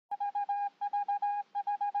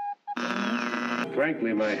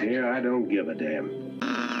Frankly, my dear, I don't give a damn.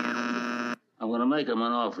 I'm gonna make him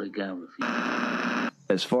an offer he can't refuse.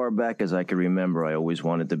 As far back as I can remember, I always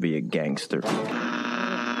wanted to be a gangster.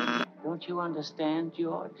 Don't you understand,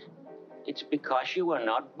 George? It's because you were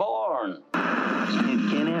not born.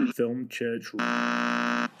 Film church.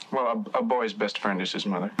 Well, a boy's best friend is his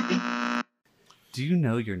mother. Do you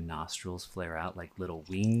know your nostrils flare out like little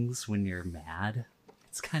wings when you're mad?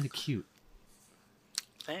 It's kind of cute.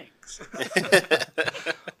 Thanks.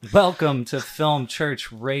 Welcome to Film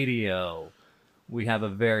Church Radio. We have a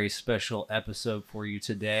very special episode for you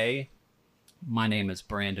today. My name is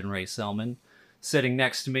Brandon Ray Selman. Sitting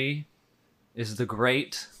next to me is the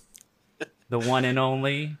great, the one and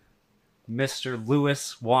only, Mr.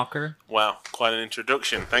 Lewis Walker. Wow, quite an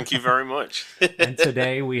introduction. Thank you very much. And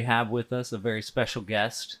today we have with us a very special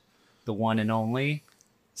guest, the one and only,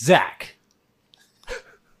 Zach.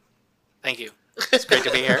 Thank you. It's great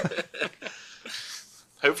to be here.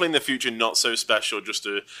 Hopefully in the future, not so special, just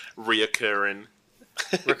a reoccurring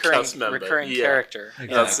cast member. Recurring character.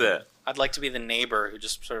 Exactly. That's it. I'd like to be the neighbor who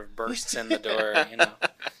just sort of bursts in the door, you know.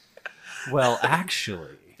 Well,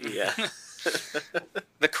 actually. Yeah.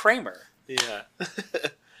 The Kramer. Yeah.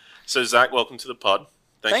 So, Zach, welcome to the pod.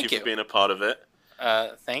 Thank you you for being a part of it.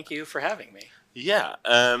 Thank you for having me. Yeah.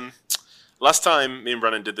 Last time me and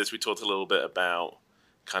Brennan did this, we talked a little bit about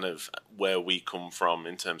kind of where we come from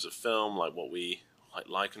in terms of film, like what we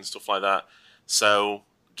like and stuff like that. So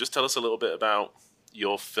just tell us a little bit about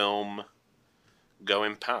your film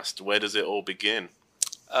going past. Where does it all begin?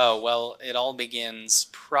 Oh, well, it all begins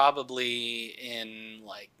probably in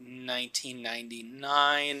like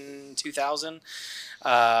 1999, 2000.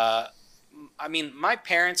 I mean, my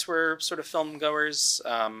parents were sort of film goers.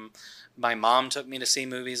 My mom took me to see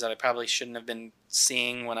movies that I probably shouldn't have been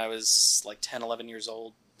seeing when I was like 10, 11 years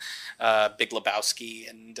old. Big Lebowski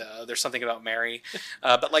and There's Something About Mary.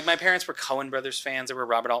 But like my parents were Coen Brothers fans. They were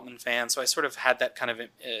Robert Altman fans. So I sort of had that kind of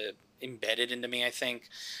embedded into me, I think.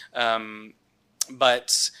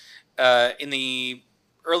 But in the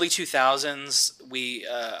early 2000s,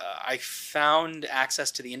 I found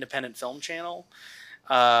access to the Independent Film Channel.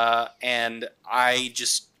 And I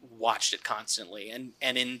just watched it constantly. And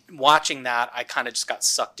in watching that, I kind of just got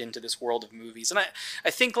sucked into this world of movies. And I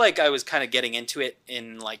think like I was kind of getting into it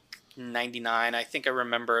in like 99. I think I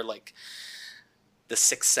remember like The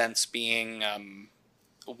Sixth Sense being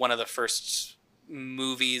one of the first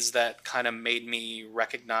movies that kind of made me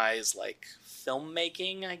recognize like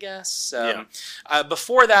filmmaking, I guess.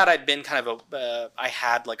 Before that, I'd been kind of I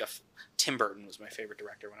had like Tim Burton was my favorite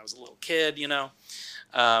director when I was a little kid, you know.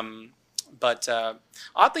 But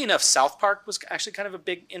oddly enough, South Park was actually kind of a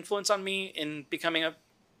big influence on me in becoming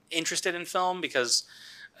interested in film because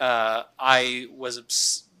when I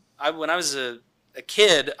was a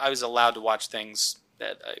kid, I was allowed to watch things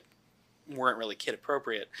that weren't really kid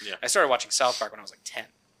appropriate. Yeah. I started watching South Park when I was like 10.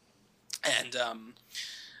 And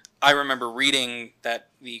I remember reading that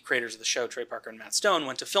the creators of the show, Trey Parker and Matt Stone,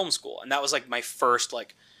 went to film school. And that was like my first,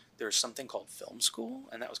 like, there's something called film school.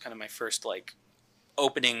 And that was kind of my first, like,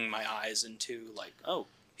 opening my eyes into, like, oh,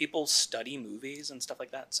 people study movies and stuff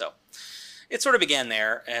like that. So it sort of began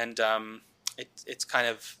there. And it's kind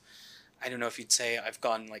of, I don't know if you'd say I've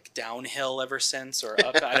gone, like, downhill ever since or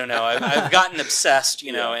up. I don't know. I've gotten obsessed,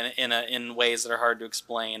 you know, in ways that are hard to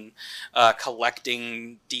explain,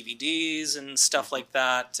 collecting DVDs and stuff like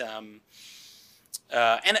that. And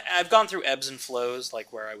I've gone through ebbs and flows,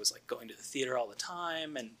 like where I was like going to the theater all the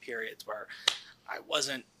time, and periods where I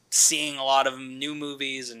wasn't seeing a lot of new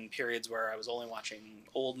movies, and periods where I was only watching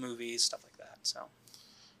old movies, stuff like that. So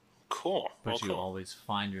Cool. But you always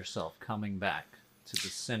find yourself coming back to the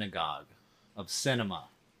synagogue of cinema.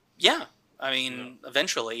 Yeah. I mean,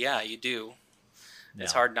 eventually, yeah, you do. Yeah.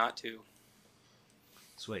 It's hard not to.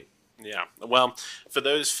 Sweet. Yeah. Well,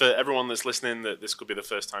 for everyone that's listening, that this could be the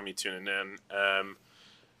first time you're tuning in,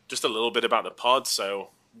 just a little bit about the pod. So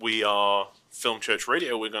we are Film Church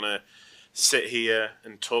Radio. We're going to sit here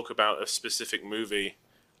and talk about a specific movie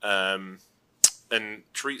and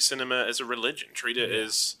treat cinema as a religion. Treat it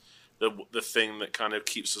as the thing that kind of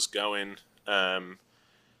keeps us going,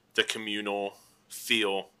 the communal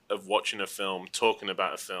feel of watching a film, talking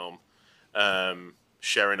about a film,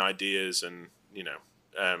 sharing ideas and, you know,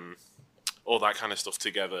 all that kind of stuff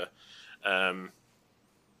together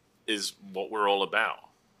is what we're all about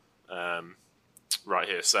right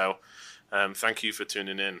here. So thank you for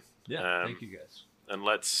tuning in. Yeah, thank you guys. And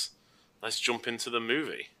let's jump into the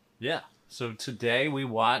movie. Yeah, so today we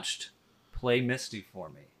watched Play Misty For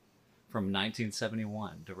Me from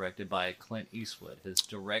 1971, directed by Clint Eastwood, his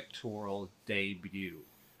directorial debut.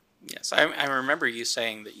 Yes, I remember you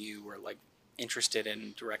saying that you were like interested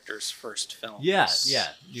in directors' first films. Yeah,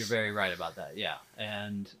 you're very right about that. Yeah,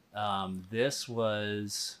 and this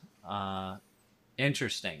was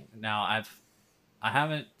interesting. Now, I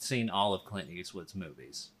haven't seen all of Clint Eastwood's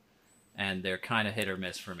movies, and they're kind of hit or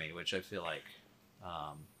miss for me, which I feel like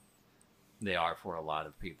they are for a lot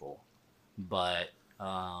of people. But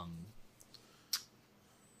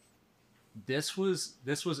this was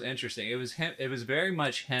interesting. It was him. It was very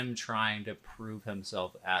much him trying to prove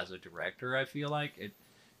himself as a director. I feel like it,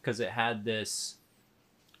 because it had this.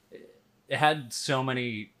 It had so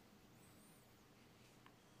many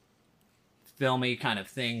filmy kind of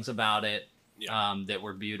things about it that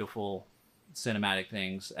were beautiful cinematic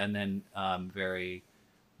things, and then very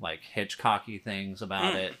like Hitchcocky things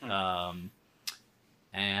about it,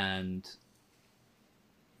 and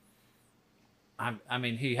I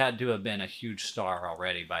mean, he had to have been a huge star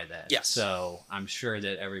already by then. Yes. So I'm sure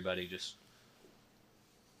that everybody just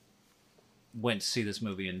went to see this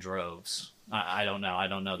movie in droves. I don't know. I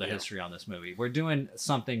don't know the history on this movie. We're doing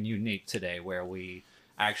something unique today where we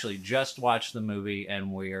actually just watched the movie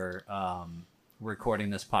and we're recording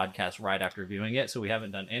this podcast right after viewing it. So we haven't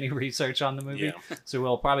done any research on the movie. Yeah. So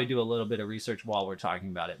we'll probably do a little bit of research while we're talking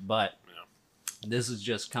about it. But this is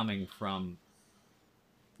just coming from,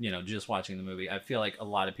 just watching the movie. I feel like a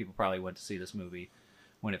lot of people probably went to see this movie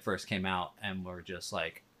when it first came out and were just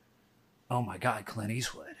like, oh my God, Clint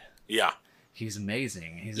Eastwood. Yeah. He's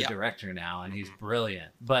amazing. He's a director now and he's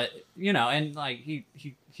brilliant. But, and like he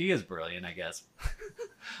is brilliant, I guess.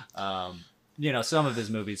 Some of his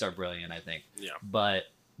movies are brilliant, I think. Yeah. But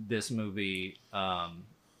this movie,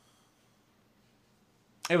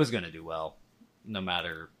 it was going to do well no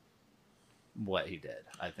matter what he did,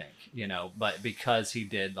 I think, but because he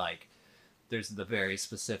did there's the very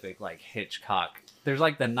specific Hitchcock, there's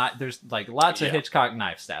lots of Hitchcock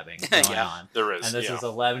knife stabbing going on. There is. And this is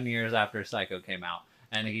 11 years after Psycho came out,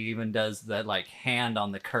 and he even does that hand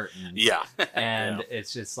on the curtain. Yeah. And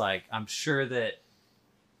it's just I'm sure that,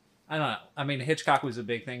 I don't know, I mean, Hitchcock was a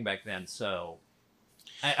big thing back then, so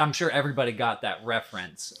I'm sure everybody got that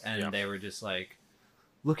reference, and they were just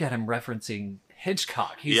look at him referencing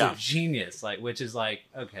Hitchcock. He's a genius. Which is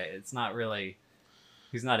okay, it's not really,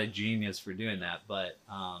 he's not a genius for doing that, but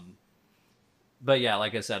yeah,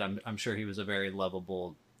 like I said, I'm sure he was a very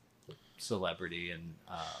lovable celebrity and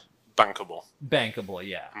bankable,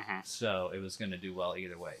 yeah. Mm-hmm. So it was going to do well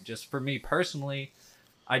either way. Just for me personally,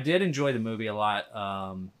 I did enjoy the movie a lot.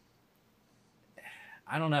 I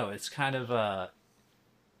don't know, it's kind of I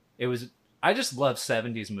just love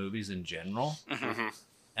 70s movies in general. Mm-hmm.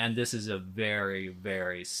 And this is a very,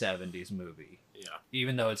 very 70s movie. Yeah.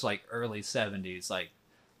 Even though it's early 70s,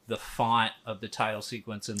 the font of the title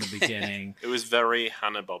sequence in the beginning. It was very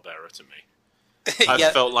Hanna-Barbera to me.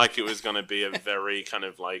 I felt like it was going to be a very kind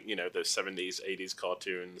of those 70s, 80s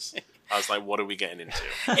cartoons. I was like, what are we getting into?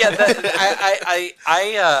 Yeah,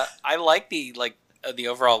 I like the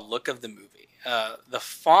overall look of the movie. The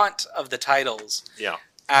font of the titles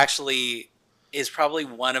actually is probably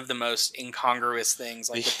one of the most incongruous things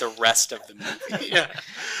with the rest of the movie.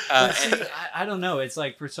 I don't know. It's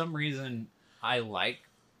for some reason I like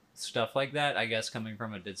stuff like that, I guess, coming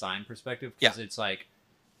from a design perspective, because it's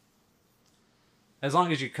as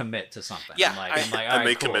long as you commit to something. Yeah. And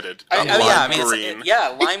they committed.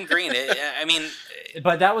 Lime green.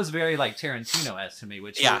 But that was very Tarantino-esque to me,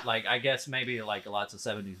 which I guess maybe lots of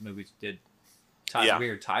 70s movies did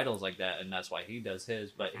weird titles like that, and that's why he does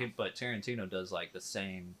his. But Tarantino does the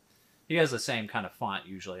same. He has the same kind of font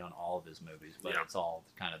usually on all of his movies, but it's all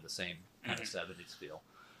kind of the same kind of 70s feel.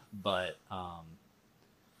 But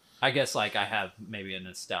I guess I have maybe a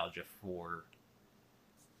nostalgia for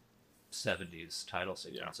 70s title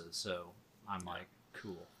sequences, so I'm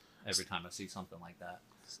cool every time I see something like that.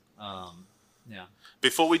 Yeah.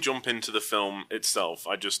 Before we jump into the film itself,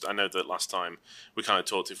 I know that last time we kind of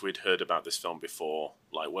talked if we'd heard about this film before,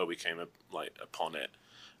 where we came upon it.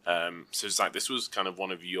 So it's this was kind of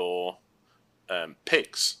one of your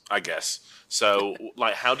picks, I guess. So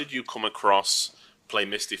how did you come across Play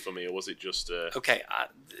Misty for Me, or was it just Okay,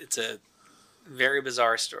 it's a very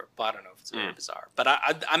bizarre story. Well, I don't know if it's very bizarre, but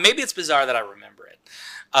I maybe it's bizarre that I remember it.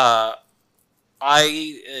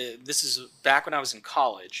 This is back when I was in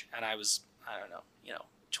college, and I was,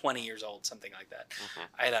 20 years old, something like that. Mm-hmm.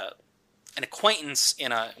 I had an acquaintance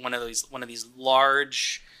in one of these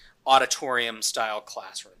large auditorium style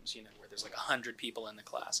classrooms, where there's 100 people in the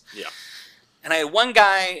class. Yeah. And I had one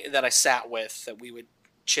guy that I sat with that we would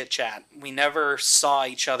chit chat. We never saw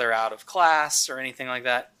each other out of class or anything like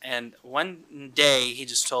that. And one day he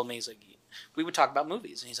just told me, we would talk about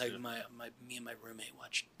movies, and he's like, me and my roommate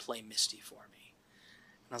watched Play Misty for Me.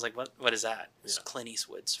 I was like, what is that? It's Yeah. Clint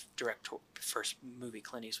Eastwood's first movie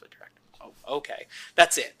Clint Eastwood directed. Oh, okay.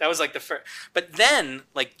 That's it. That was like the first. But then,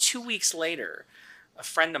 like 2 weeks later, a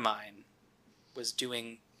friend of mine was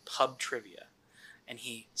doing pub trivia, and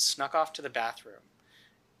he snuck off to the bathroom,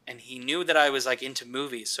 and he knew that I was like into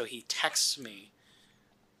movies, so he texts me,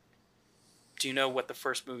 "Do you know what the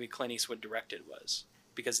first movie Clint Eastwood directed was?"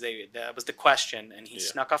 Because that was the question, and he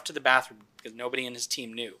snuck off to the bathroom because nobody in his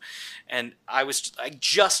team knew. And I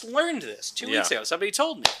just learned this 2 weeks ago. Somebody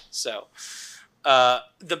told me. So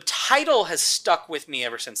the title has stuck with me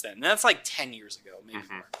ever since then. And that's like 10 years ago, maybe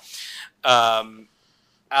more.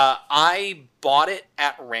 I bought it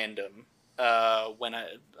at random when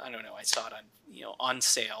I don't know, I saw it on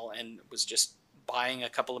sale and was just buying a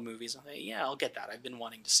couple of movies. I'm like, yeah, I'll get that. I've been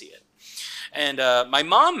wanting to see it. And my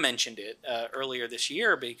mom mentioned it earlier this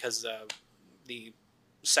year because the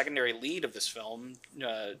secondary lead of this film,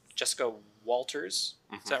 Jessica Walters,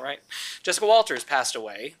 is that right? Jessica Walters passed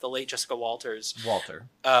away. The late Jessica Walters.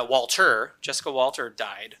 Jessica Walter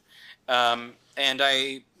died. And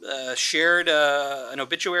I shared an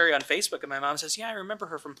obituary on Facebook, and my mom says, yeah, I remember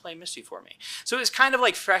her from playing Misty For Me. So it was kind of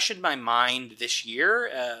like fresh in my mind this year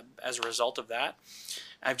as a result of that.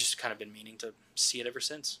 I've just kind of been meaning to see it ever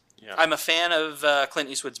since. Yeah. I'm a fan of Clint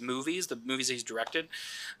Eastwood's movies, the movies he's directed.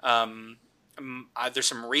 There's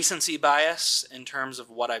some recency bias in terms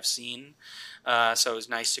of what I've seen. So it was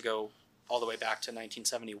nice to go all the way back to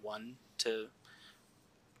 1971 to,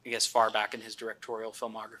 I guess, far back in his directorial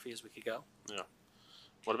filmography as we could go. Yeah.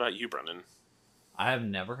 What about you, Brendan? I have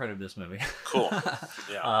never heard of this movie. Cool.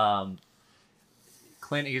 Yeah.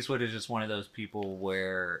 Clint Eastwood is just one of those people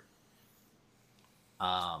where,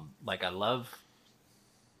 like, I love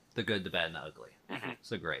The Good, the Bad, and the Ugly. Mm-hmm.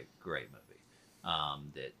 It's a great, great movie.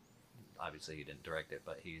 That obviously he didn't direct it,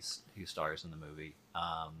 but he stars in the movie.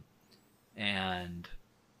 And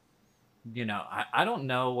I don't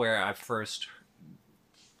know where I first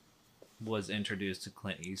was introduced to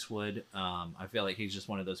Clint Eastwood. I feel like he's just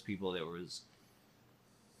one of those people that was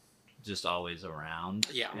just always around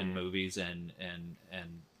in movies and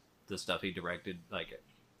the stuff he directed. Like,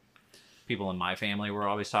 people in my family were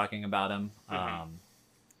always talking about him.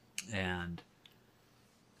 And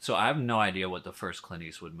so I have no idea what the first Clint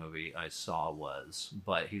Eastwood movie I saw was,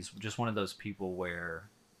 but he's just one of those people where,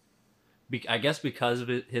 I guess because of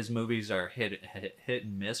his movies are hit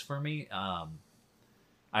and miss for me,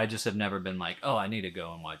 I just have never been like, oh, I need to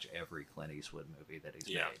go and watch every Clint Eastwood movie that he's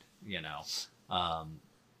made.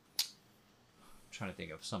 Trying to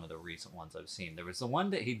think of some of the recent ones I've seen. There was the one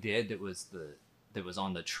that he did that was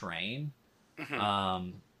on the train.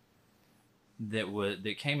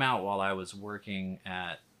 That came out while I was working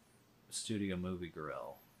at Studio Movie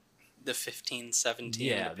Grill. The 15-17 to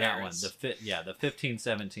Paris. That one. The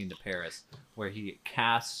 15-17 to Paris, where he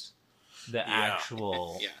cast the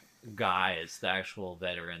actual guys, the actual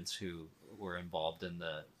veterans who were involved in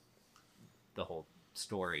the whole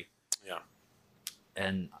story. Yeah.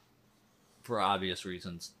 And for obvious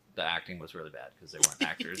reasons, the acting was really bad because they weren't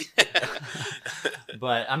actors.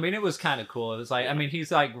 But I mean, it was kind of cool. It was like, I mean,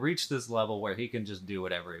 he's like reached this level where he can just do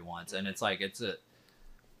whatever he wants, and it's like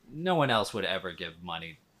no one else would ever give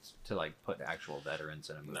money to like put actual veterans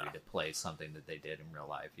in a movie to play something that they did in real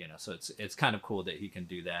life, So it's kind of cool that he can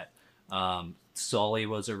do that. Sully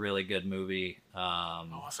was a really good movie.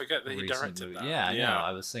 I forget that he directed that. Yeah, I know.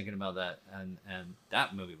 I was thinking about that, and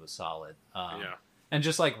that movie was solid. And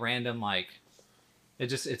just like random, like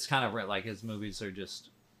it's kind of like his movies are just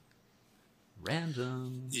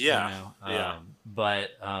random.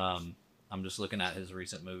 But I'm just looking at his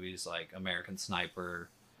recent movies like American Sniper,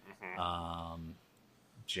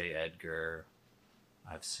 J. Edgar.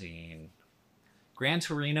 I've seen Gran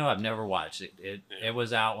Torino. I've never watched it. It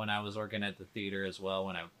was out when I was working at the theater as well,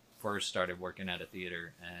 when I first started working at a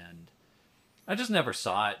theater, and I just never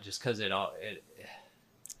saw it just because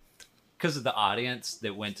because of the audience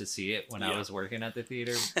that went to see it when I was working at the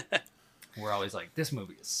theater. We're always like, this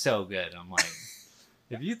movie is so good. And I'm like,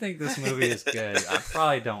 if you think this movie is good, I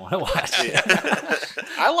probably don't want to watch it.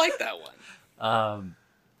 I like that one.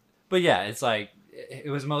 But yeah, it's like,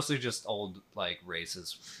 it was mostly just old, like,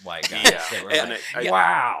 racist white guys that were like,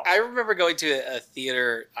 wow. I remember going to a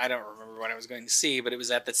theater, I don't remember what I was going to see, but it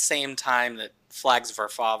was at the same time that Flags of Our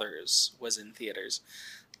Fathers was in theaters.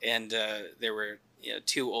 And there were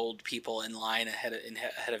two old people in line ahead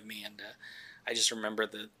of me, and I just remember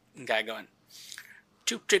the guy going,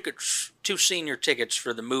 two senior tickets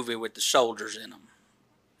for the movie with the soldiers in them.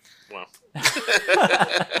 Wow.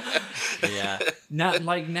 Yeah.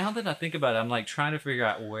 Now that I think about it, I'm like trying to figure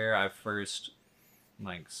out where I first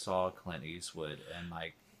like saw Clint Eastwood, and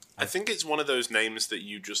like I think it's one of those names that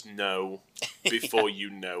you just know before you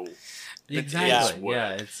know. Exactly. Word.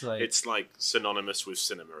 Yeah, it's like synonymous with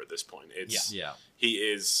cinema at this point. It's yeah.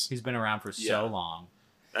 He's been around for so long,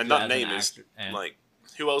 and that name is like,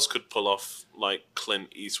 who else could pull off like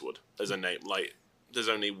Clint Eastwood as a name? Like, there's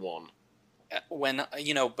only one. When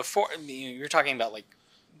before you're talking about like,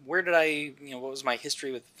 where did I what was my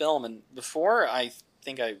history with film, and before I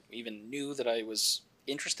think I even knew that I was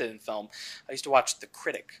interested in film, I used to watch The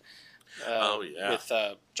Critic. With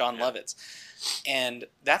John Lovitz, and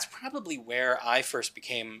that's probably where I first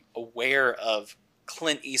became aware of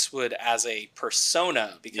Clint Eastwood as a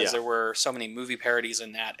persona, because there were so many movie parodies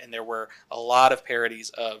in that, and there were a lot of parodies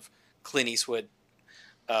of Clint Eastwood.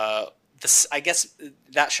 I guess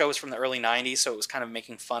that show was from the early '90s, so it was kind of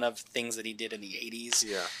making fun of things that he did in the '80s.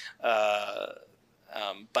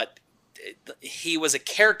 But he was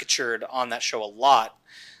caricatured on that show a lot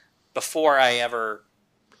before I ever,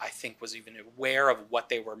 I think, was even aware of what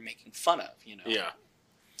they were making fun of, Yeah.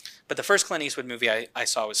 But the first Clint Eastwood movie I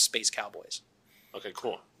saw was Space Cowboys. Okay,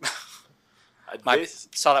 cool.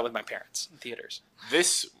 Saw that with my parents in theaters.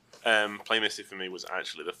 This Play Misty For Me was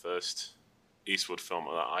actually the first Eastwood film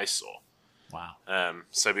that I saw. Wow.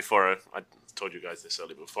 So before I told you guys this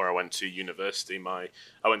earlier, before I went to university, I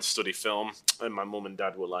went to study film, and my mum and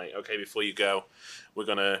dad were like, okay, before you go, we're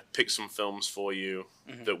going to pick some films for you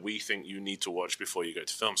that we think you need to watch before you go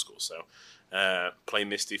to film school. So Play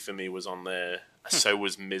Misty For Me was on there. So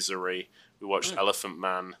was Misery. We watched Elephant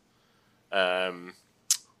Man,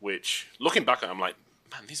 which, looking back at it, I'm like,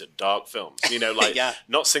 man, these are dark films. Like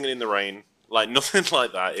Not Singing in the Rain, like nothing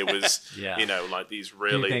like that. It was, like these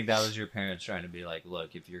really... Do you think that was your parents trying to be like,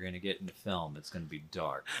 look, if you're going to get into film, it's going to be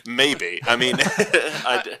dark? Maybe. I mean...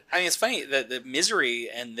 I mean, it's funny that the Misery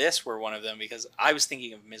and this were one of them, because I was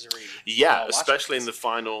thinking of Misery. Yeah, especially in the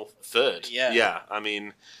final third. Yeah. Yeah, I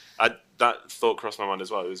mean... that thought crossed my mind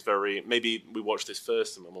as well. It was very... Maybe we watched this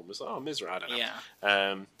first and my mum was like, oh, Misery, I don't know. Yeah.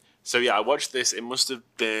 So yeah, I watched this. It must have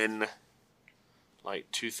been like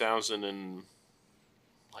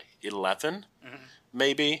 2011,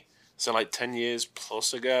 maybe. So like 10 years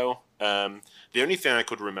plus ago. The only thing I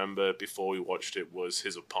could remember before we watched it was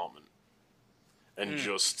his apartment. And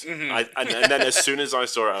and then as soon as I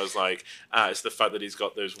saw it, I was like, it's the fact that he's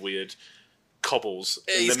got those weird cobbles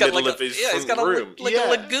in the middle of his front room. A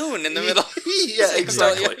lagoon in the middle. Yeah,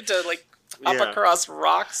 exactly. So you have to hop across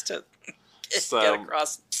rocks to get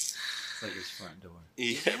across. It's like his front door.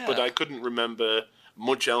 Yeah, but I couldn't remember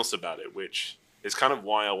much else about it, which is kind of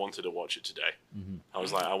why I wanted to watch it today. I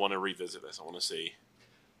was like, I want to revisit this. I want to see.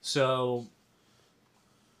 So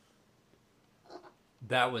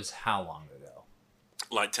that was how long ago?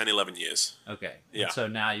 Like 10, 11 years. Okay. Yeah. And so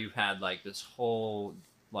now you've had like this whole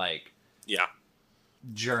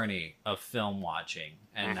journey of film watching,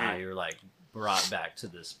 and now you're like brought back to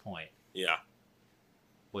this point. Yeah.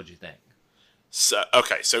 What'd you think? So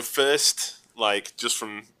so first, like, just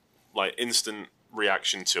from like instant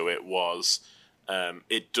reaction to it was,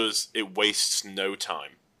 it wastes no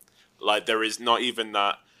time. Like, there is not even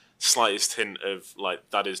that slightest hint of like,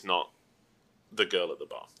 that is not the girl at the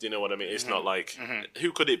bar. Do you know what I mean? It's not like,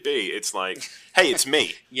 who could it be? It's like, hey, it's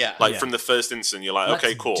me. From the first instant, you're like, Let's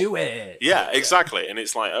okay, cool. do it. Yeah, exactly. And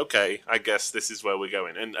it's like, okay, I guess this is where we're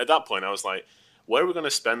going. And at that point, I was like, where are we going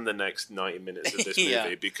to spend the next 90 minutes of this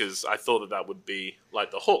movie? Because I thought that would be like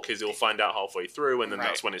the hook, is you'll find out halfway through, and then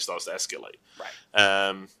that's when it starts to escalate. Right.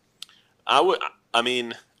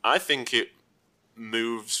 I think it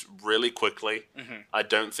moves really quickly. I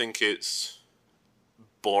don't think it's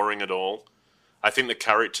boring at all. I think the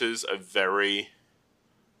characters are very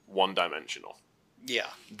one-dimensional. Yeah.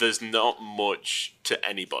 There's not much to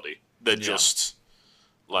anybody. They're just...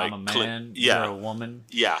 like, I'm a man, you're a woman.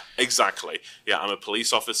 Yeah, exactly. Yeah, I'm a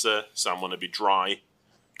police officer, so I'm going to be dry,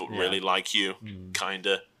 but really like you, kind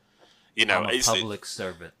of. I'm a public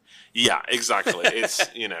servant. Yeah, exactly. It's,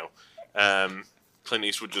 Clint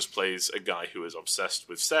Eastwood just plays a guy who is obsessed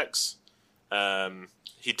with sex.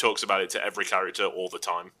 He talks about it to every character all the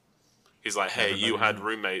time. He's like, hey, you had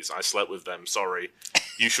roommates, I slept with them, sorry.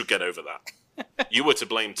 You should get over that. You were to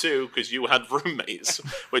blame too, because you had roommates.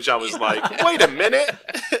 Which I was like, wait a minute.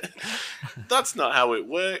 That's not how it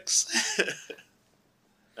works.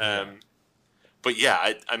 But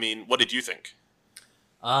yeah, I mean, what did you think?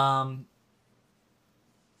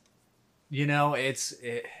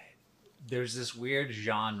 There's this weird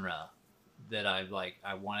genre that I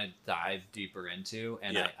want to dive deeper into,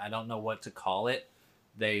 and I don't know what to call it.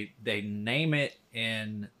 They name it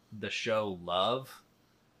in the show Love,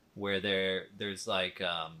 where there's like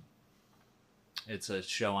it's a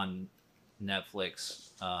show on Netflix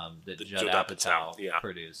that The Judd Judd Apatow Apatow, yeah.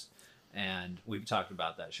 produced, and we've talked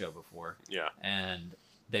about that show before. Yeah. And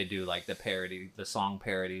they do like the song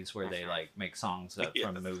parodies where they like make songs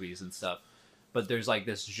from movies and stuff. But there's like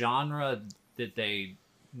this genre that they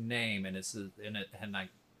name, and it's in it, and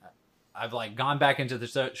I've like gone back into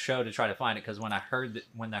the show to try to find it, because when I heard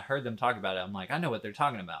them talk about it, I'm like, I know what they're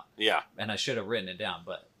talking about. Yeah. And I should have written it down,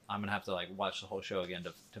 but I'm gonna have to like watch the whole show again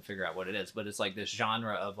to figure out what it is. But it's like this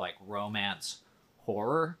genre of like romance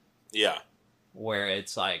horror. Yeah. Where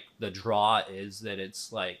it's like the draw is that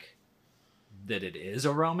it's like that it is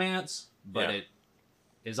a romance, but it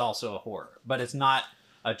is also a horror. But it's not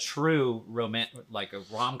a true like a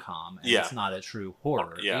rom-com, and it's not a true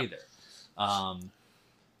horror either.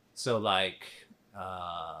 So like,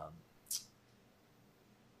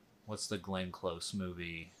 what's the Glenn Close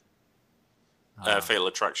movie? Fatal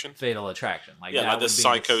Attraction. Fatal Attraction. Like like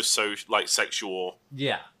the like sexual.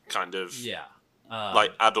 Yeah. Kind of. Yeah.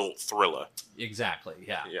 Like adult thriller. Exactly.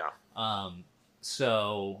 Yeah. Yeah.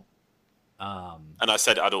 So. And I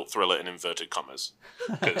said adult thriller in inverted commas.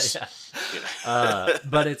 Because,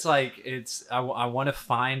 but it's like I want to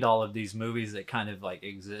find all of these movies that kind of like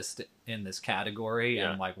exist in this category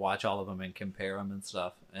and like watch all of them and compare them and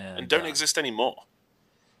stuff. And don't exist anymore.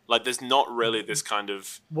 Like there's not really this kind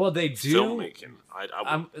of they do filmmaking.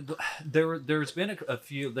 There's been a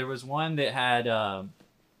few. There was one that had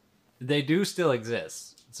they do still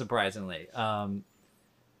exist, surprisingly,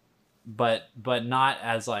 but not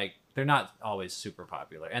as like. They're not always super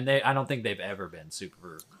popular, and I don't think they've ever been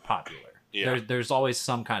super popular. Yeah. There's always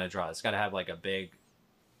some kind of draw. It's got to have like a big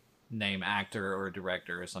name actor or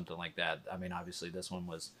director or something like that. I mean, obviously this one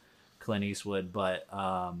was Clint Eastwood, but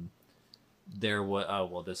there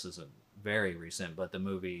was this isn't very recent, but the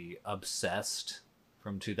movie Obsessed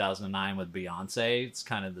from 2009 with Beyonce. It's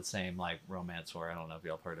kind of the same like romance horror. I don't know if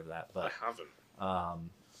y'all have heard of that, but I haven't.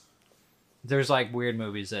 There's like weird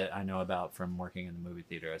movies that I know about from working in the movie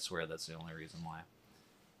theater. I swear that's the only reason why.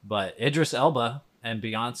 But Idris Elba and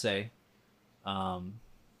Beyonce. I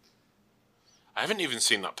haven't even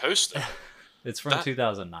seen that poster. It's from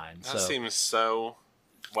 2009. That seems so...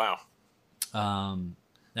 Wow. And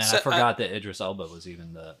I forgot that Idris Elba was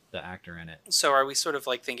even the actor in it. So are we sort of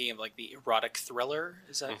like thinking of like the erotic thriller?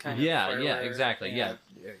 Is that kind of... Yeah, exactly. Yeah.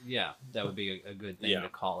 That would be a good thing to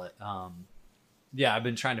call it. Yeah, I've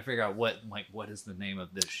been trying to figure out what is the name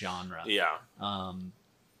of this genre. Yeah.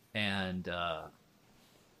 And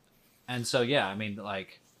so yeah, I mean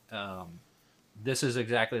like this is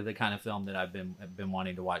exactly the kind of film that I've been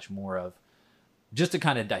wanting to watch more of, just to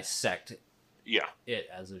kind of dissect it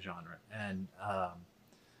as a genre. And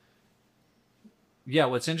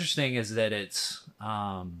what's interesting is that it's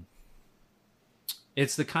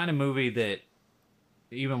the kind of movie that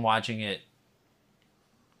even watching it,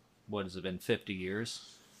 what has it been, 50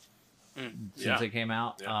 years since it came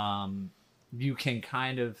out? Yeah. You can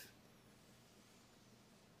kind of,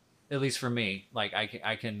 at least for me, like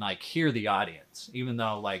I can like hear the audience, even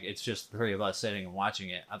though like it's just the three of us sitting and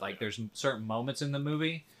watching it. Like there's certain moments in the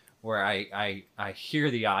movie where I hear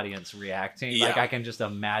the audience reacting. Yeah. Like I can just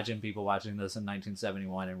imagine people watching this in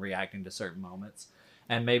 1971 and reacting to certain moments.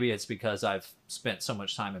 And maybe it's because I've spent so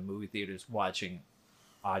much time in movie theaters watching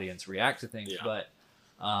audience react to things, but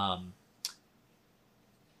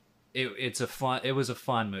it was a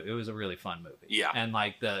fun movie. It was a really fun movie. Yeah. And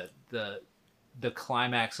like the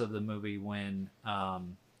climax of the movie when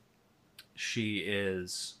she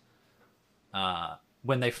is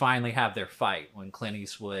when they finally have their fight, when Clint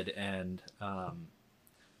Eastwood and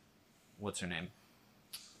what's her name?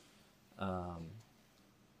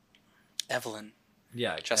 Evelyn.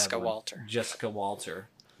 Yeah, Jessica Evelyn. Walter. Jessica Walter,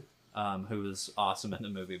 who was awesome in the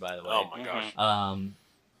movie, by the way. Oh my gosh.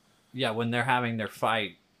 Yeah, when they're having their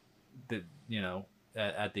fight,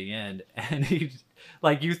 at the end, and he,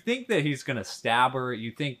 like, you think that he's gonna stab her,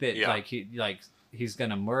 you think that he's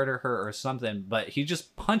gonna murder her or something, but he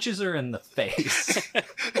just punches her in the face.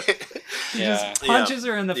 He just punches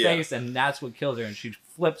her in the face, and that's what kills her. And she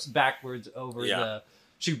flips backwards over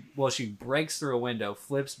she breaks through a window,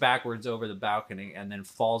 flips backwards over the balcony, and then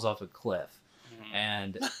falls off a cliff.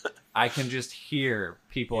 And I can just hear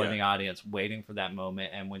people in the audience waiting for that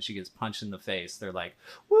moment. And when she gets punched in the face, they're like,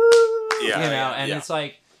 "Woo!" It's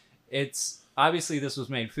like, it's obviously this was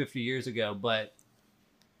made 50 years ago, but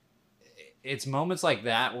it's moments like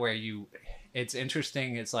that where it's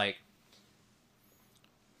interesting. It's like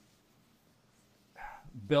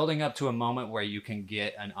building up to a moment where you can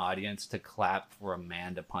get an audience to clap for a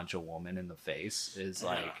man to punch a woman in the face is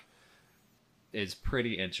like, is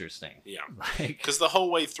pretty interesting. Yeah. Because the whole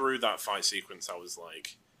way through that fight sequence, I was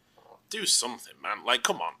like, do something, man. Like,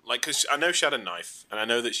 come on. Like, because I know she had a knife, and I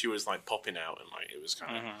know that she was, like, popping out, and, like, it was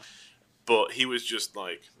kind of... But he was just,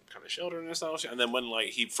 like, kind of shouldering herself. And then when, like,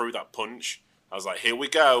 he threw that punch, I was like, here we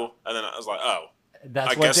go. And then I was like, oh,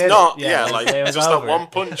 That's I what guess did not. it. Yeah, it like, was just over. that one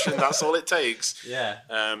punch, and that's all it takes. Yeah.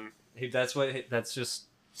 That's just...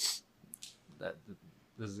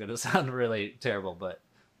 This is going to sound really terrible, but...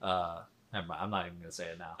 never mind. I'm not even going to say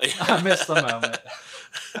it now. I missed the moment.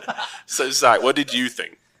 So, Zach, what did you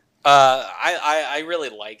think? I really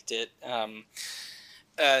liked it.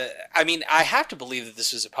 I mean, I have to believe that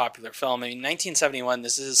this was a popular film. I mean, 1971,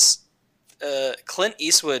 this is... Clint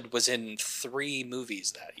Eastwood was in 3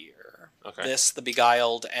 movies that year. Okay. This, The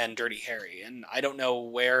Beguiled, and Dirty Harry. And I don't know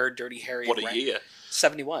where Dirty Harry What a ranked. year.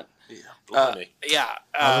 71. Yeah, blimey. Yeah.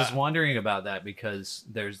 I was wondering about that because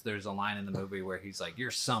there's a line in the movie where he's like,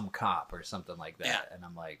 "You're some cop" or something like that, Yeah. and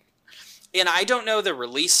I'm like, And I don't know the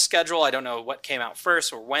release schedule. I don't know what came out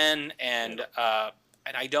first or when, and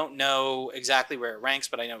I don't know exactly where it ranks,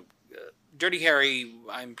 but I know Dirty Harry,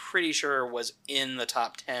 I'm pretty sure, was in the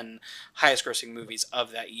top 10 highest-grossing movies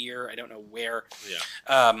of that year. I don't know where.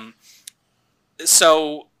 Yeah.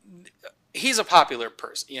 So he's a popular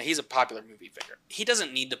person. You know, he's a popular movie figure. He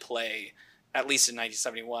doesn't need to play, at least in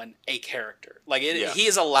 1971, a character. Like he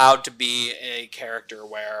is allowed to be a character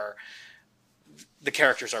where the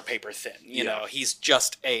characters are paper thin. You know, he's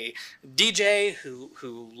just a DJ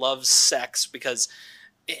who loves sex because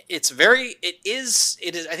it is.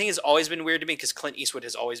 I think it's always been weird to me because Clint Eastwood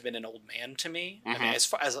has always been an old man to me. I mean, as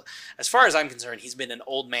far as I'm concerned, he's been an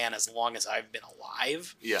old man as long as I've been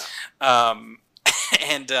alive. Yeah.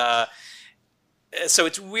 So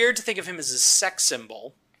it's weird to think of him as a sex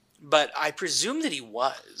symbol, but I presume that he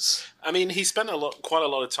was. I mean, he spent quite a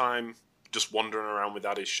lot of time just wandering around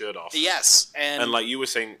without his shirt off. Yes, and like you were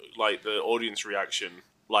saying, like the audience reaction,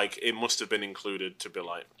 like it must have been included to be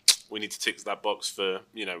like, we need to tick that box for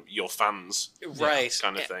your fans, right?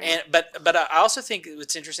 Kind of thing. But I also think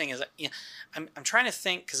what's interesting is I'm trying to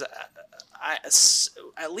think because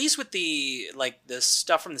at least with the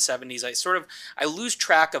stuff from the 70s, I lose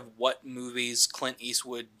track of what movies Clint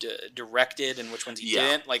Eastwood directed and which ones he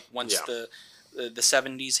didn't. Like once the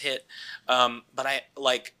 70s hit, but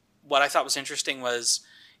what I thought was interesting was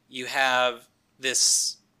you have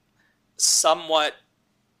this somewhat,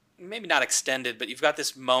 maybe not extended, but you've got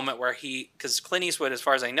this moment where because Clint Eastwood, as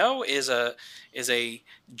far as I know, is a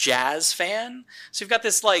jazz fan. So you've got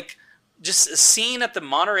this just a scene at the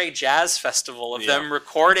Monterey Jazz Festival of them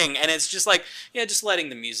recording, and it's just just letting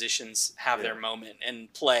the musicians have their moment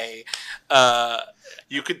and play.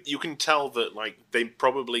 You can tell that they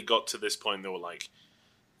probably got to this point. They were like,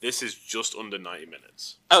 this is just under 90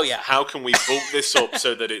 minutes. Oh yeah. How can we bulk this up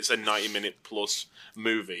so that it's a 90-minute plus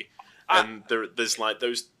movie? And there's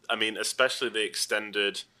those. I mean, especially the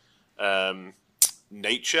extended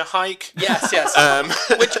nature hike. Yes.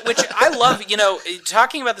 Which I love.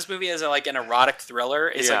 Talking about this movie as an erotic thriller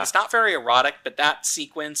is it's not very erotic, but that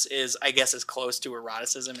sequence is, I guess, as close to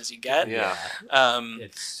eroticism as you get. Yeah.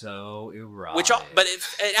 It's so erotic. But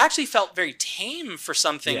it actually felt very tame for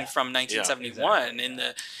something from 1971.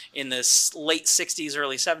 Exactly. In the late 60s,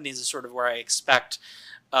 early 70s is sort of where I expect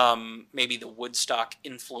maybe the Woodstock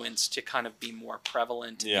influence to kind of be more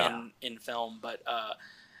prevalent in film. But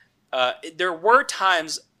there were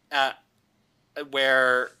times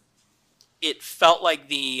where it felt like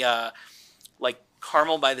the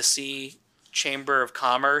Carmel by the Sea Chamber of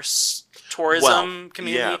Commerce tourism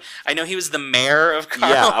community. Yeah. I know he was the mayor of Carmel.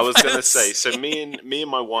 Yeah, I was going to say. So me and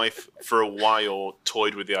my wife for a while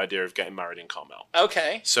toyed with the idea of getting married in Carmel.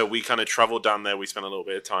 Okay. So we kind of traveled down there. We spent a little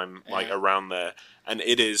bit of time around there, and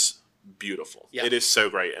it is beautiful. Yeah. It is so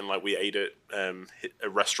great, and we ate at a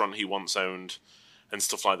restaurant he once owned and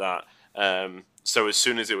stuff like that. So as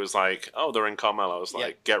soon as it was they're in Carmel, I was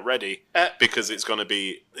like, get ready, because it's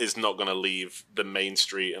not going to leave the main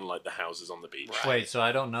street and the houses on the beach. Right. Wait, so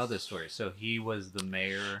I don't know this story. So he was the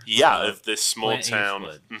mayor of this small Clint town.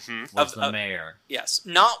 Mm-hmm. Was the mayor. Yes.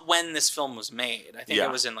 Not when this film was made. I think it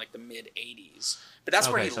was in the mid 80s. But that's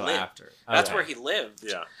where he lived. After. That's where he lived.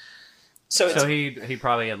 Yeah. So he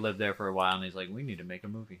probably had lived there for a while, and he's like, we need to make a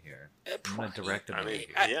movie here. I'm going to direct a movie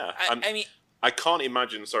here. I mean, I can't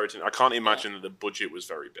imagine. I can't imagine that the budget was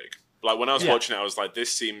very big. When I was watching it, I was like,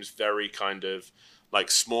 "This seems very kind of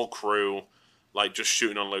small crew, just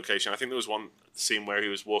shooting on location." I think there was one scene where he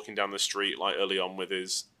was walking down the street early on with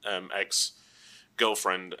his ex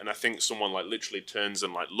girlfriend, and I think someone literally turns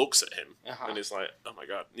and looks at him, and it's like, "Oh my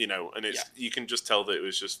god," and it's you can just tell that it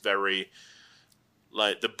was just very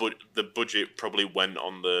the budget probably went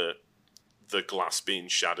on the glass being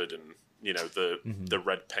shattered and the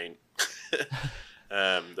red paint.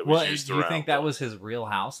 that was Well, used do you throughout. think that was his real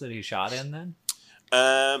house that he shot in then?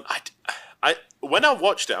 I when I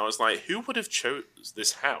watched it, I was like, who would have chose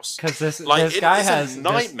this house? Because this Like, guy it's has a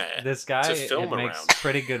nightmare This guy to film it makes around.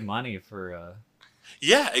 pretty good money for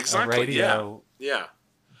Yeah, a exactly. radio. Yeah.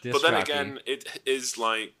 Disc But then jockey. again, it is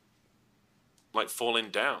like falling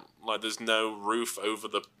down. Like there's no roof over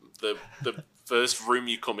the first room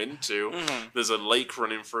you come into. Mm-hmm. There's a lake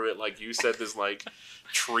running through it, like you said. There's like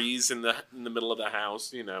trees in the middle of the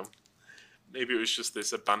house. You know, maybe it was just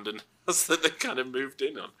this abandoned house that they kind of moved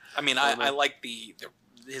in on. I mean, I like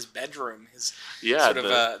his bedroom, his Yeah, sort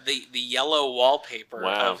of the yellow wallpaper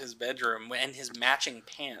Wow. of his bedroom and his matching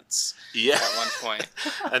pants. Yeah, At one point.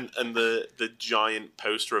 and the giant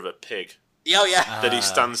poster of a pig Oh yeah. that he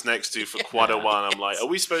stands next to for quite a while. I'm like, are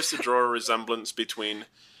we supposed to draw a resemblance between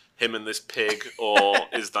him and this pig, or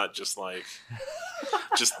is that just like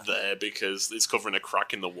just there because it's covering a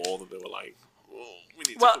crack in the wall that they were like, oh, we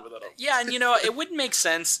need to cover that up? Yeah, and it wouldn't make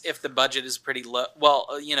sense if the budget is pretty low. Well,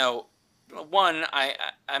 one, I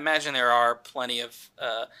imagine there are plenty of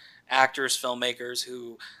actors, filmmakers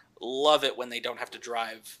who love it when they don't have to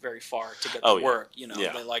drive very far to get to work.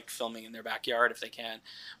 They like filming in their backyard if they can.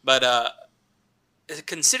 But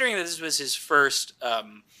considering that this was his first,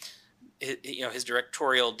 his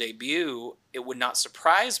directorial debut, it would not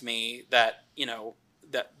surprise me that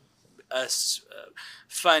that us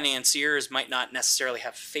financiers might not necessarily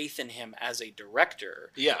have faith in him as a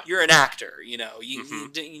director. Yeah, you're an actor. You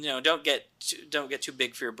don't get too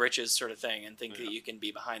big for your britches, sort of thing, and think that you can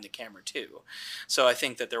be behind the camera too. So I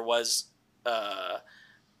think that there was,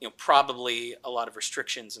 probably a lot of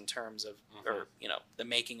restrictions in terms of, or the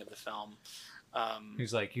making of the film.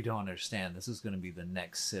 He's like, you don't understand. This is going to be the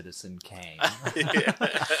next Citizen Kane.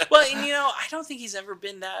 Well, and, I don't think he's ever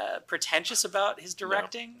been that pretentious about his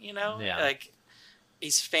directing. Like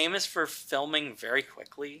he's famous for filming very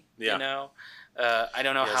quickly. Yeah. I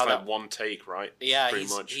don't know how it's that like one take, right? Yeah, pretty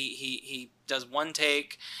much. He does one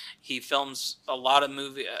take. He films a lot of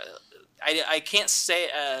movie. I can't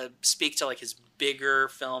speak to like his bigger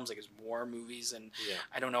films, like his war movies, and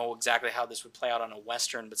I don't know exactly how this would play out on a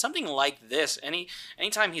Western, but something like this,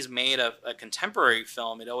 anytime he's made a contemporary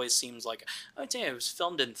film, it always seems like, oh, damn, it was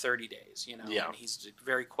filmed in 30 days, and he's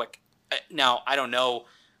very quick. Now, I don't know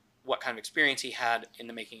what kind of experience he had in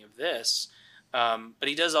the making of this, but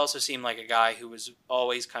he does also seem like a guy who was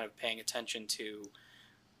always kind of paying attention to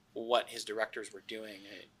what his directors were doing.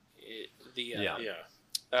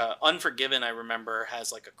 Unforgiven, I remember,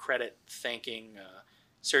 has like a credit thanking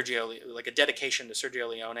like a dedication to Sergio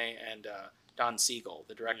Leone and Don Siegel,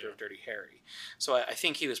 the director of Dirty Harry. So I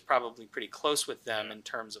think he was probably pretty close with them in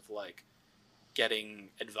terms of like getting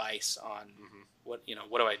advice on what do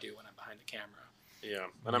I do when I'm behind the camera. Yeah,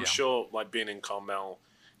 and I'm sure, like being in Carmel,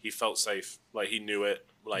 he felt safe. Like he knew it.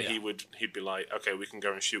 Like he'd be like, okay, we can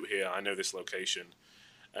go and shoot here. I know this location.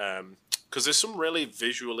 Because there's some really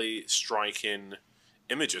visually striking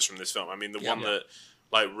images from this film. I mean, the one that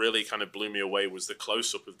like really kind of blew me away was the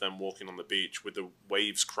close up of them walking on the beach with the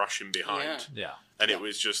waves crashing behind. And it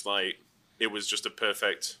was just like a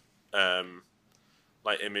perfect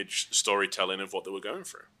like image storytelling of what they were going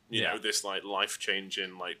through. You know, this like life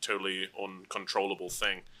changing, like totally uncontrollable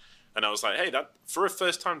thing. And I was like, hey, that for a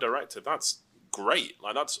first time director, that's great.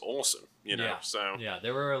 Like that's awesome. You know. So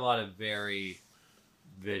there were a lot of very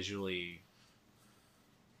visually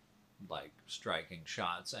like striking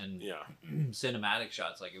shots and cinematic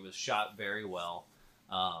shots. Like it was shot very well.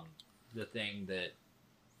 The thing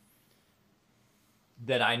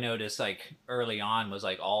that I noticed like early on was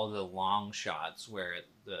like all the long shots where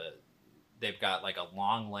they've got like a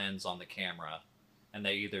long lens on the camera and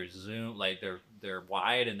they either zoom, like they're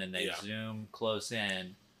wide and then they zoom close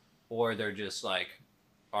in, or they're just like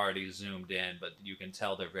already zoomed in, but you can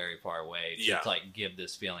tell they're very far away to like give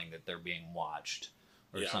this feeling that they're being watched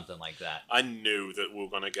or something like that. I knew that we were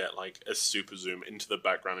going to get like a super zoom into the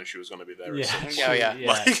background and she was going to be there.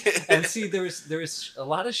 And see, there's a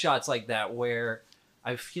lot of shots like that where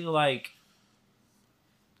I feel like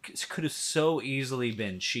it could have so easily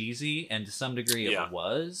been cheesy, and to some degree it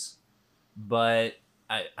was, but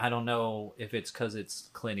I don't know if it's because it's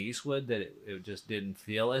Clint Eastwood that it just didn't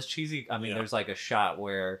feel as cheesy. I mean, there's like a shot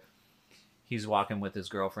where he's walking with his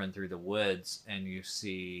girlfriend through the woods and you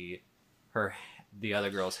see the other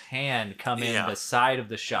girl's hand come in the side of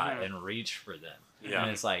the shot and reach for them. And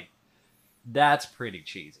it's like, that's pretty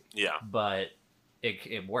cheesy. But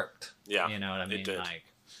it worked. You know what I mean? It did. Like,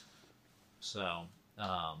 so,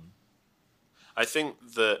 I think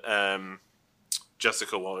that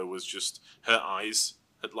Jessica Waller was just her eyes,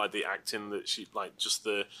 like the acting that she like, just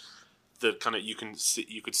the the kind of you could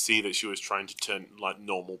see that she was trying to turn like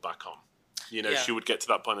normal back on. You know, she would get to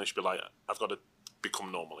that point and she'd be like, "I've got to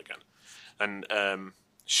become normal again," and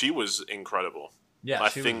she was incredible. Yeah,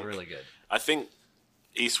 she was really good. I think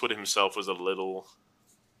Eastwood himself was a little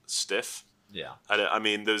stiff. Yeah, I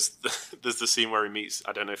mean, there's the scene where he meets,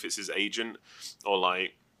 I don't know if it's his agent or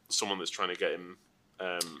like someone that's trying to get him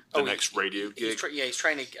the next radio gig. He's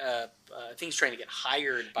trying to. I think he's trying to get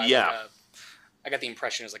hired by. Yeah. Like I got the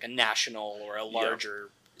impression it was like a national or a larger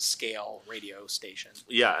scale radio station.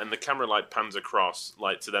 Yeah, and the camera like pans across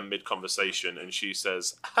like to them mid conversation, and she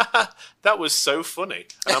says, "Haha, that was so funny."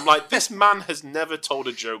 And I'm like, this man has never told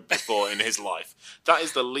a joke before in his life. That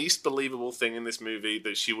is the least believable thing in this movie,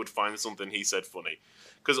 that she would find something he said funny,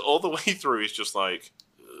 because all the way through he's just like,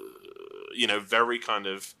 very kind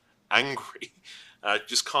of angry. I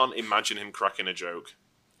just can't imagine him cracking a joke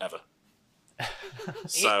ever.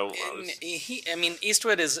 So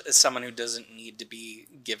Eastwood is someone who doesn't need to be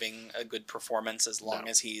giving a good performance as long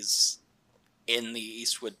as he's in the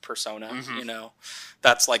Eastwood persona. Mm-hmm. You know,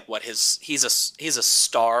 that's like what he's a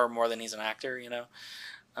star more than he's an actor. You know,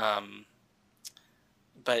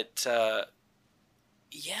 but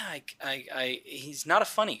he's not a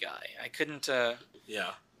funny guy. I couldn't.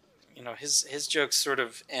 You know, his jokes sort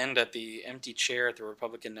of end at the empty chair at the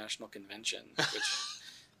Republican National Convention, which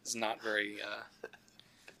is not very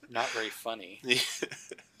funny.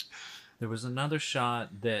 There was another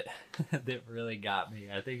shot that that really got me.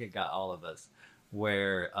 I think it got all of us,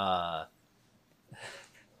 where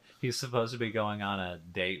he's supposed to be going on a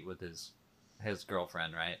date with his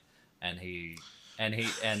girlfriend, right? And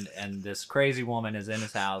this crazy woman is in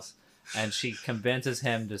his house, and she convinces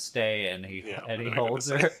him to stay, and he holds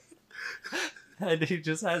her. And he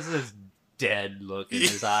just has this dead look in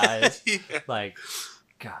his eyes. Like,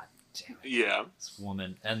 God damn it. Yeah. This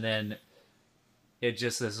woman. And then it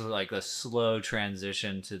just is like a slow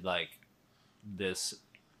transition to like this.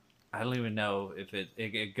 I don't even know if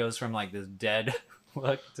it goes from like this dead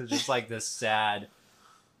look to just like this sad,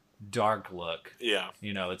 dark look. Yeah.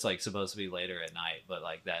 You know, it's like supposed to be later at night, but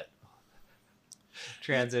like that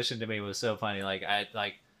transition to me was so funny. Like,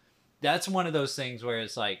 that's one of those things where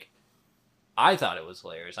it's like, I thought it was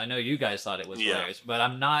hilarious. I know you guys thought it was hilarious, but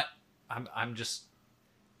I'm not. I'm just.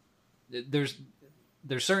 There's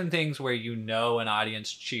certain things where you know an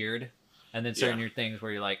audience cheered, and then certain things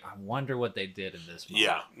where you're like, I wonder what they did in this moment.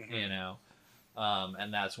 Yeah. You know,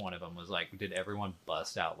 and that's one of them. Was like, did everyone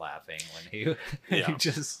bust out laughing when he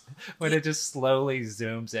just when it just slowly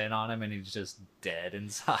zooms in on him and he's just dead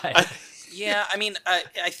inside. Yeah, I mean,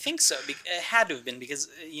 I think so. It had to have been because,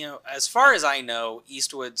 you know, as far as I know,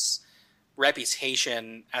 Eastwood's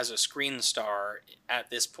reputation as a screen star at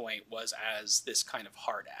this point was as this kind of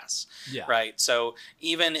hard ass. Yeah. Right. So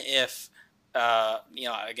even if,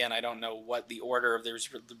 again, I don't know what the order of the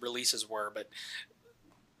releases were, but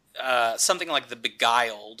something like The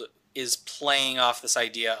Beguiled is playing off this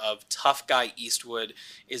idea of tough guy Eastwood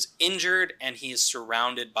is injured and he is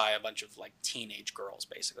surrounded by a bunch of like teenage girls,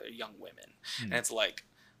 basically young women. And it's like,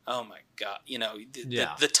 oh my God, you know,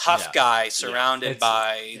 the tough guy surrounded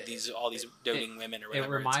by all these doting women or whatever.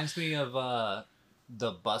 It reminds me of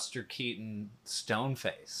the Buster Keaton stone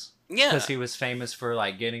face. Yeah. Because he was famous for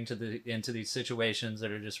like getting into these situations that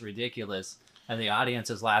are just ridiculous, and the audience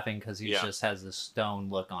is laughing because he just has this stone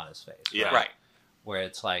look on his face. Yeah. Right. Where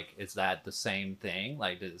it's like, is that the same thing?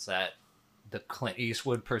 Like, is that the Clint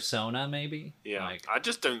Eastwood persona maybe? Yeah. Like, I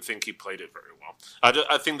just don't think he played it very well.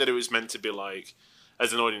 I think that it was meant to be like,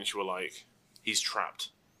 as an audience, you were like, he's trapped.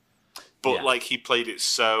 But, like, he played it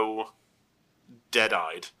so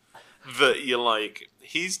dead-eyed that you're like,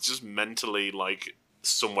 he's just mentally, like,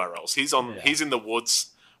 somewhere else. He's in the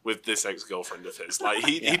woods with this ex-girlfriend of his. Like,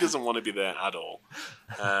 he doesn't want to be there at all.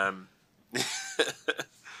 I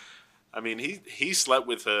mean, he slept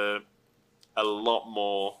with her a lot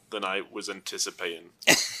more than I was anticipating.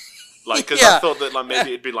 Like, because I thought that, like, maybe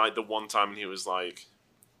it'd be, like, the one time he was, like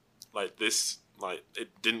this... Like, it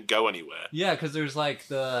didn't go anywhere. Yeah, because there's like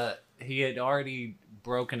he had already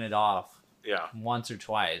broken it off once or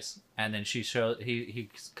twice, and then he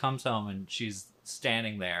comes home and she's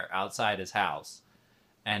standing there outside his house,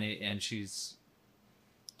 and she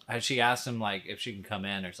asks him like if she can come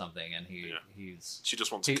in or something, and she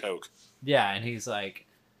just wants a Coke. Yeah, and he's like,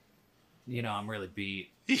 you know, I'm really beat,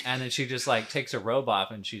 and then she just like takes her robe off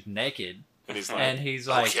and she's naked. And he's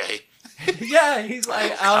like, okay. Yeah, he's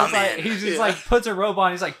like, he just like puts a robe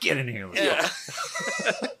on. He's like, get in here.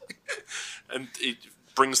 Let's go. And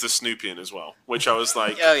brings the Snoopy in as well, which I was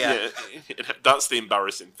like, Oh, yeah. That's the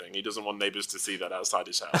embarrassing thing. He doesn't want neighbors to see that outside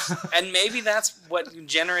his house. And maybe that's what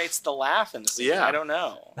generates the laugh in the scene. Yeah. I don't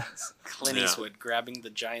know. It's Clint Eastwood grabbing the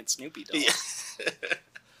giant Snoopy doll.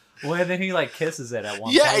 Well, and then he like kisses it at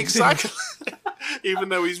one point. Yeah, exactly. Even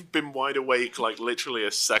though he's been wide awake like literally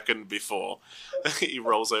a second before, he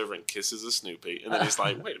rolls over and kisses a Snoopy, and then he's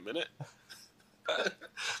like, "Wait a minute,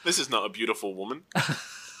 this is not a beautiful woman."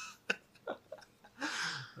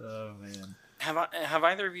 Oh man. Have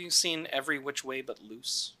either of you seen Every Which Way But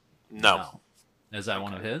Loose? No. Is that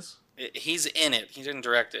one of his? He's in it. He didn't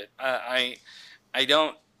direct it. I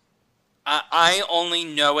don't. I only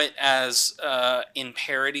know it as in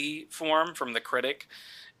parody form from the critic.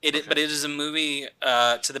 But it is a movie,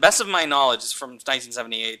 to the best of my knowledge, it's from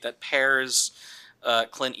 1978, that pairs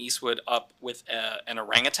Clint Eastwood up with an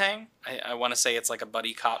orangutan. I want to say it's like a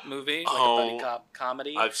buddy cop movie, like a buddy cop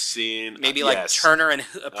comedy. I've seen maybe like Turner and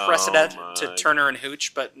a precedent to Turner and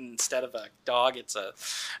Hooch, but instead of a dog, it's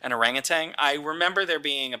an orangutan. I remember there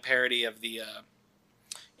being a parody of the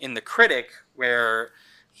in the critic where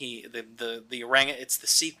the orangutan, it's the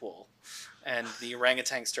sequel, and the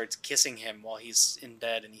orangutan starts kissing him while he's in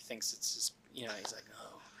bed, and he thinks it's just, he's like,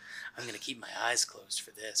 oh, I'm gonna keep my eyes closed for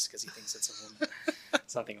this because he thinks it's a woman,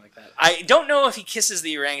 something like that. I don't know if he kisses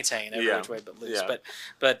the orangutan in Every Which Way But Loose,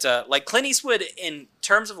 but like Clint Eastwood, in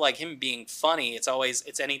terms of like him being funny, it's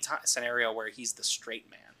any scenario where he's the straight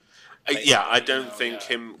man. I don't think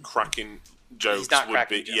him cracking jokes He's not would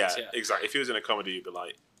cracking be. jokes, yeah, exactly. If he was in a comedy, you'd be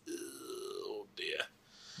like, oh dear.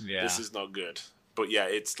 Yeah. This is not good. But yeah,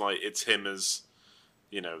 it's him as,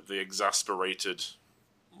 the exasperated,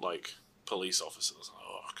 like, police officers.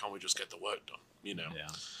 Oh, can't we just get the work done?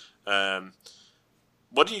 Yeah.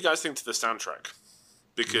 What do you guys think to the soundtrack?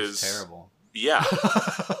 Because It's terrible. Yeah.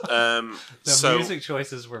 The music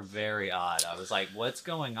choices were very odd. I was like, what's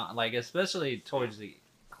going on? Like, especially towards the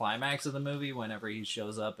climax of the movie, whenever he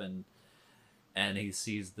shows up and he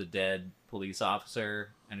sees the dead police officer,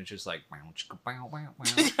 and it's just like,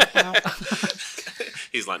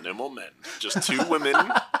 he's like, no more men, just two women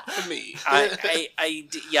for me. I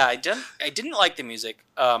didn't like the music.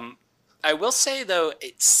 I will say though,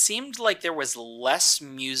 it seemed like there was less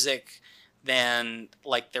music than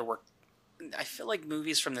like there were. I feel like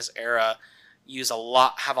movies from this era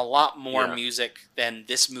have a lot more music than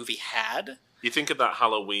this movie had. You think of that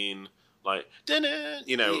Halloween, like, that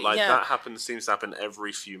seems to happen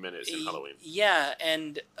every few minutes in Halloween. Yeah,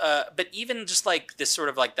 and but even just like this sort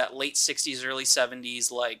of like that late 60s, early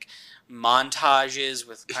 70s, like montages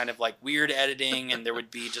with kind of like weird editing, and there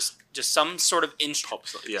would be just some sort of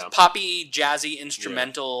poppy, jazzy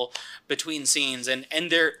instrumental between scenes, and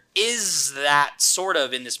there is that sort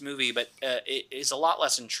of in this movie, but it is a lot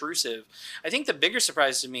less intrusive. I think the bigger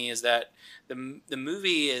surprise to me is that the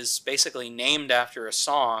movie is basically named after a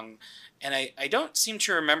song. And I don't seem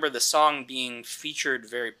to remember the song being featured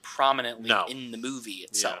very prominently in the movie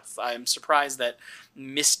itself. Yeah. I'm surprised that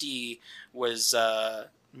Misty was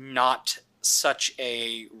not such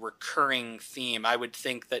a recurring theme. I would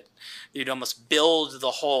think that you'd almost build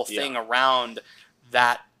the whole thing around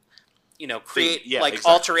that, create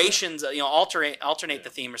alterations, alternate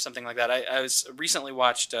the theme or something like that. I was recently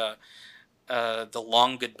watched The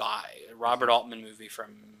Long Goodbye, a Robert Altman movie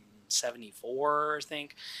from 1974, I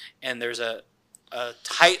think, and there's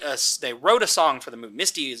they wrote a song for the movie.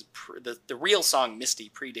 Misty is the real song. Misty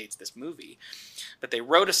predates this movie, but they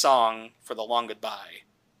wrote a song for The Long Goodbye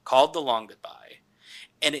called The Long Goodbye,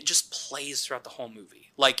 and it just plays throughout the whole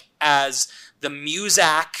movie, like as the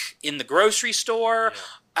muzak in the grocery store.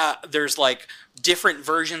 There's like different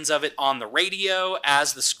versions of it on the radio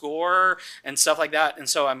as the score and stuff like that. And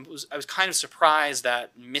so I was kind of surprised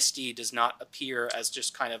that Misty does not appear as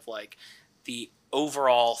just kind of like the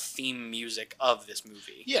overall theme music of this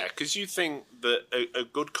movie. Yeah, because you think that a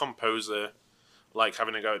good composer, like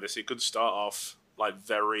having a go at this, it could start off like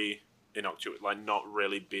very innocuous, like not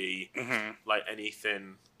really be like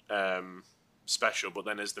anything special. But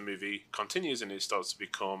then as the movie continues and it starts to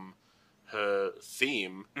become her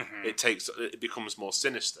theme, it becomes more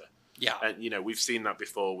sinister. Yeah, and we've seen that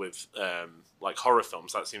before with like horror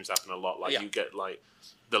films. That seems to happen a lot. Like you get like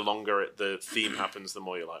the longer the theme happens, the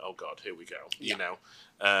more you're like, oh god, here we go.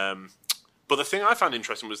 But the thing I found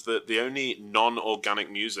interesting was that the only non-organic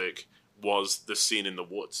music was the scene in the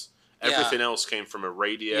woods. Everything else came from a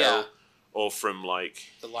radio or from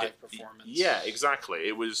like the live performance. Yeah, exactly.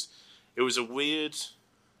 It was a weird.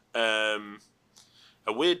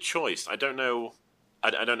 A weird choice. I don't know. I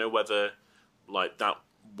don't know whether like that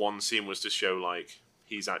one scene was to show like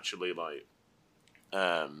he's actually like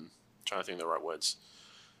trying to think of the right words.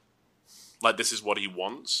 like this is what he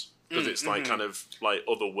wants, because it's like kind of like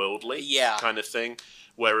otherworldly kind of thing.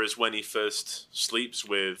 Whereas when he first sleeps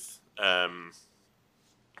with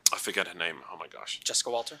I forget her name. Oh my gosh, Jessica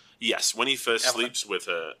Walter. Yes, when he first sleeps with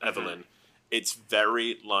her, Evelyn, it's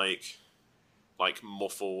very like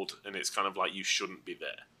muffled, and it's kind of like you shouldn't be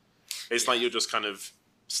there. It's like you're just kind of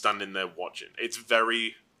standing there watching. It's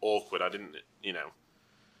very awkward. I didn't,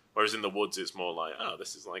 Whereas in the woods, it's more like, oh,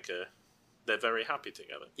 this is like they're very happy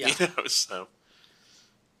together. Yeah. So.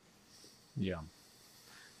 Yeah.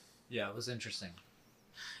 Yeah, it was interesting.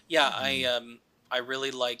 Yeah, I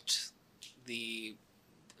really liked the.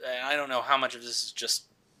 I don't know how much of this is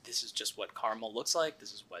just what Carmel looks like.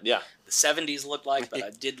 This is what the 70s looked like, but I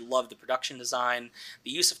did love the production design. The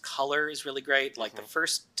use of color is really great. Like the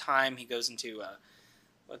first time he goes into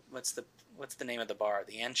what's the name of the bar?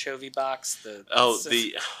 The Anchovy Box. Oh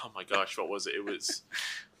my gosh, what was it? It was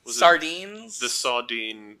sardines. The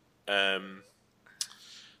sardine. Oh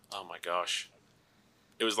my gosh,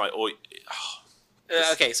 it was like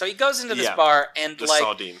okay, so he goes into this bar and the like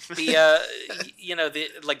sardine. the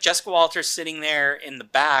like Jessica Walter's sitting there in the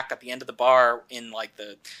back at the end of the bar in like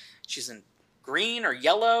she's in green or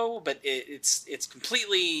yellow, but it's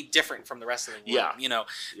completely different from the rest of the room.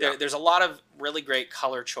 There's a lot of really great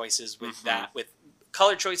color choices with that, with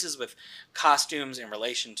color choices with costumes in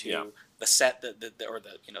relation to the set, the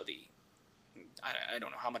I don't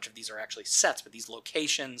know how much of these are actually sets, but these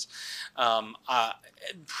locations,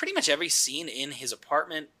 pretty much every scene in his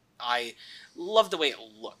apartment, I love the way it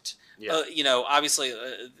looked. Obviously,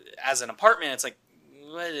 as an apartment, it's like,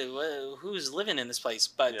 who's living in this place?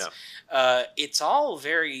 But it's all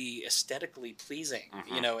very aesthetically pleasing,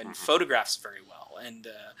 and photographs very well. And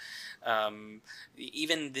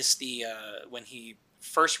even when he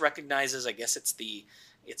first recognizes, I guess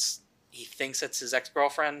he thinks it's his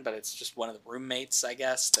ex-girlfriend, but it's just one of the roommates, I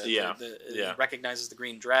guess. He recognizes the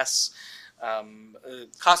green dress.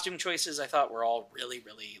 Costume choices, I thought, were all really,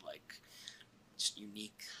 really, like, just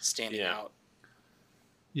unique, standing out.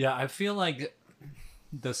 Yeah, I feel like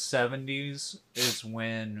the 70s is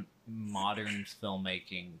when modern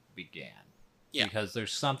filmmaking began. Yeah. Because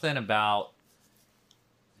there's something about...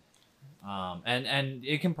 and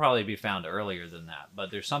it can probably be found earlier than that,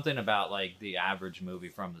 but there's something about like the average movie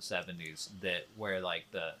from the 70s where like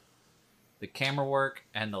the camera work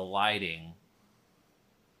and the lighting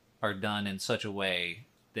are done in such a way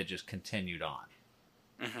that just continued on.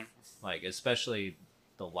 Like especially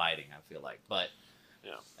the lighting, I feel like. But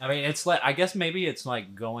I mean, it's like, I guess maybe it's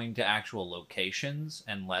like going to actual locations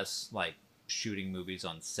and less like shooting movies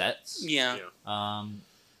on sets.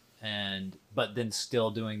 But then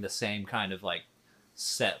still doing the same kind of like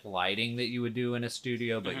set lighting that you would do in a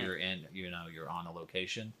studio, but you're on a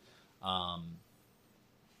location.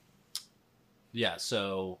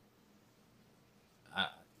 So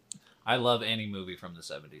I love any movie from the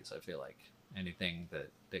 70s. I feel like anything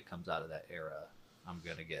that comes out of that era, I'm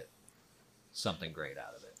going to get something great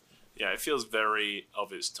out of it. Yeah, it feels very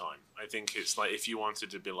of its time. I think it's like if you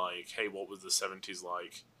wanted to be like, hey, what was the 70s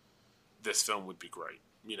like? This film would be great.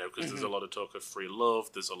 Because there's a lot of talk of free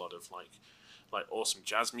love. There's a lot of like awesome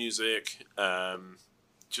jazz music.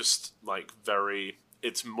 Just like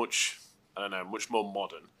it's much more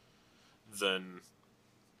modern than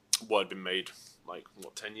what had been made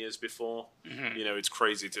 10 years before. It's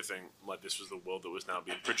crazy to think like this was the world that was now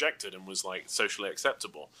being projected and was like socially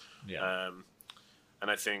acceptable. And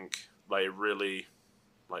I think like it really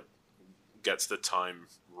like gets the time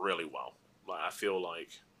really well. Like I feel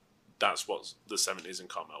like that's what the 70s in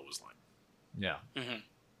Carmel was like. Yeah.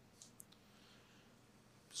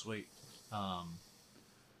 Sweet.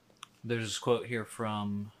 There's this quote here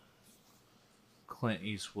from Clint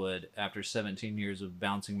Eastwood. After 17 years of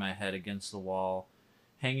bouncing my head against the wall,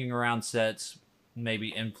 hanging around sets, maybe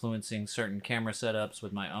influencing certain camera setups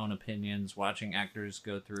with my own opinions, watching actors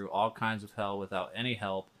go through all kinds of hell without any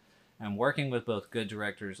help, and working with both good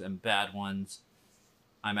directors and bad ones,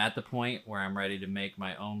 I'm at the point where I'm ready to make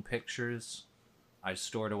my own pictures. I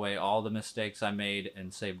stored away all the mistakes I made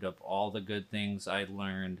and saved up all the good things I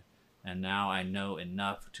learned, and now I know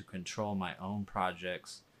enough to control my own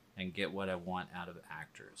projects and get what I want out of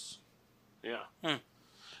actors. Yeah. I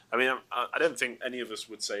mean, I don't think any of us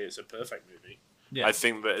would say it's a perfect movie. Yeah. I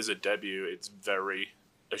think that as a debut, it's very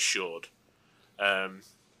assured. There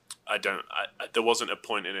wasn't a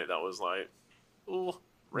point in it that was like, oh,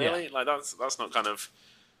 really? Yeah. Like that's not kind of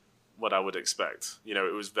what I would expect.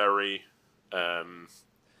 It was very.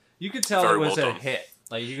 You could tell it was a hit.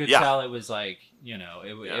 Like you could tell it was like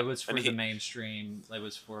it was for the mainstream. It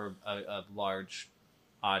was for a large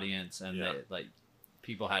audience, and that like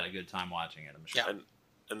people had a good time watching it. I'm sure.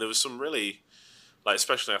 And there was some really, like,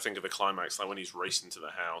 especially I think of the climax, like when he's racing to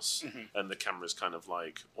the house and the camera's kind of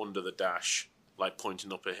like under the dash, like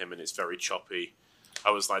pointing up at him, and it's very choppy.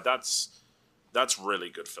 I was like, that's really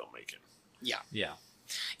good filmmaking. Yeah.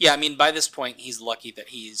 Yeah, I mean, by this point, he's lucky that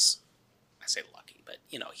I say lucky, but,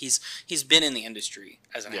 you know, he's been in the industry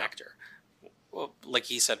as an actor. Well, like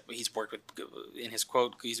he said, he's worked with, in his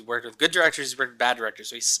quote, he's worked with good directors, he's worked with bad directors.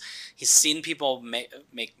 So he's seen people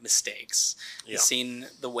make mistakes. Yeah. He's seen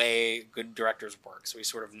the way good directors work. So he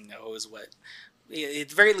sort of knows what, at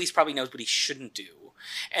the very least, probably knows what he shouldn't do.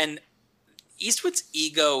 And Eastwood's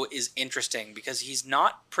ego is interesting because he's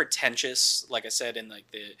not pretentious, like I said, in like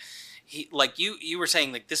like you were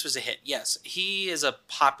saying, like, this was a hit. Yes, he is a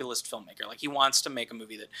populist filmmaker. Like, he wants to make a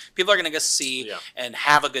movie that people are going to go see and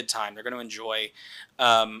have a good time. They're going to enjoy.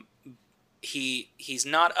 He's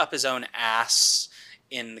not up his own ass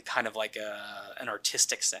in kind of like an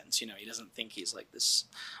artistic sense. You know, he doesn't think he's like this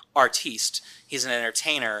artiste. He's an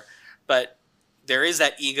entertainer, but there is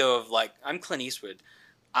that ego of like, I'm Clint Eastwood.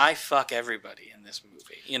 I fuck everybody in this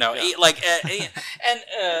movie. You know, I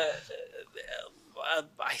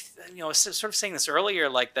was sort of saying this earlier,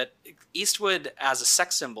 like that Eastwood as a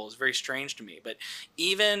sex symbol is very strange to me, but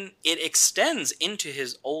even it extends into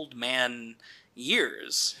his old man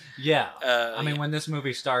years. Yeah. I mean, when this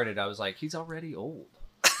movie started, I was like, he's already old.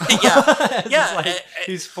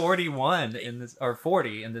 He's 41 in this, or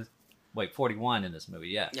 40 in this. Wait, 41 in this movie.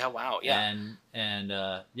 Yeah. Yeah. Wow. Yeah. And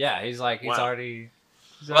he's like, he's already.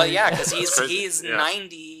 Well, yeah, because he's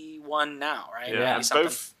 91 now, right? Yeah.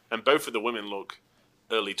 And both of the women look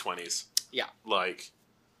early 20s. Yeah. Like,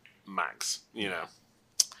 max, you know.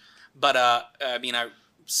 But, I mean,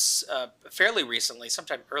 fairly recently,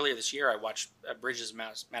 sometime earlier this year, I watched Bridges of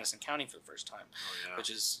Madison County for the first time,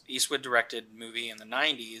 which is Eastwood-directed movie in the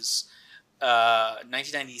 90s,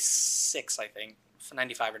 1996, I think,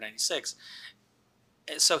 95 or 96.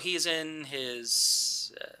 So he's in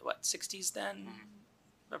his, 60s then?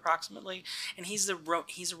 Approximately, and he's a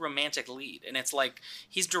romantic lead, and it's like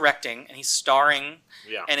he's directing and he's starring,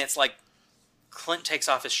 and it's like Clint takes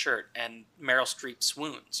off his shirt and Meryl Streep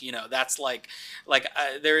swoons. You know, that's like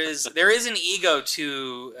there is an ego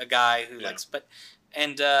to a guy who likes, but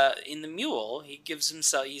in the Mule he gives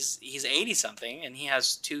himself he's 80 something and he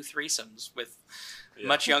has 2 threesomes with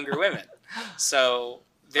much younger women, so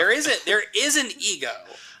there is an ego.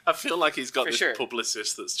 I feel like he's got this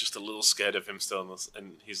publicist that's just a little scared of him still,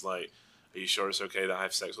 and he's like, "Are you sure it's okay that I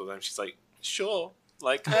have sex with them?" She's like, "Sure,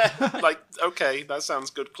 like, okay, that sounds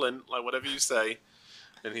good, Clint. Like, whatever you say."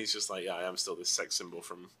 And he's just like, "Yeah, I am still this sex symbol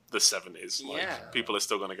from the 70s. Like, people are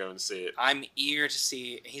still going to go and see it." I'm eager to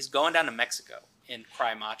see. He's going down to Mexico in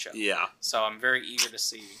Cry Macho. Yeah. So I'm very eager to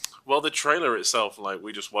see. Well, the trailer itself, like,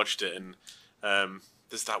 we just watched it, and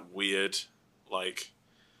there's that weird, like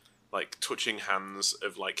touching hands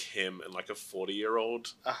of like him and like a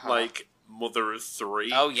 40-year-old like mother of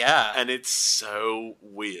 3. Oh yeah. And it's so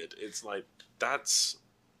weird. It's like, that's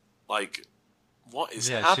like, what is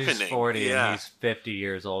happening? She's 40 and he's 50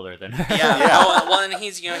 years older than her. Well, and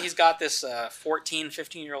he's got this 14,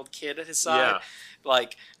 15-year-old kid at his side,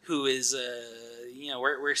 like, who is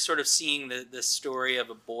we're sort of seeing the story of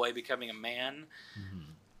a boy becoming a man.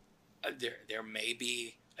 There may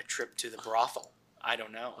be a trip to the brothel. I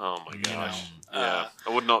don't know. Oh my gosh! I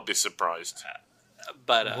would not be surprised.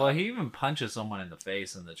 But well, he even punches someone in the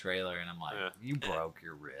face in the trailer, and I'm like, "You broke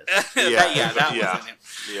your wrist." That wasn't him.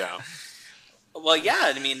 Yeah. Well,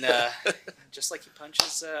 yeah. I mean, just like he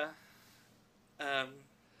punches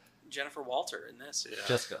Jennifer Walter in this.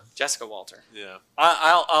 Yeah. Jessica Walter. Yeah.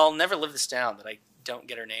 I'll never live this down that I don't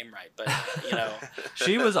get her name right, but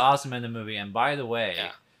she was awesome in the movie. And by the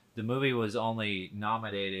way, the movie was only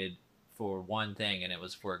nominated for one thing, and it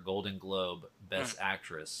was for a Golden Globe Best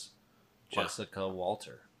Actress, Jessica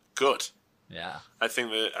Walter. Good. Yeah. I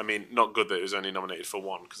think that, I mean, not good that it was only nominated for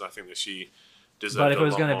one, because I think that she deserved But if it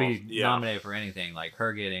was going to be nominated for anything, like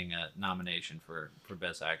her getting a nomination for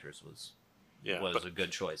Best Actress was a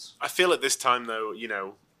good choice. I feel at this time, though,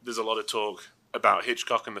 there's a lot of talk about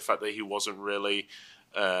Hitchcock and the fact that he wasn't really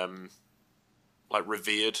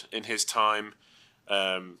revered in his time.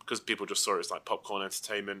 Because people just saw it as like popcorn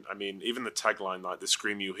entertainment. I mean, even the tagline, like "the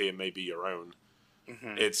scream you hear may be your own,"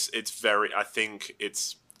 it's very. I think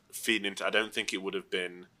it's feeding into. I don't think it would have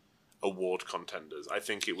been award contenders. I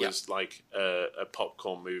think it was like a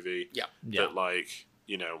popcorn movie. That like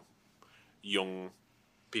young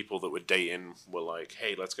people that were dating were like,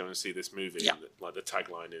 "Hey, let's go and see this movie." And, like, the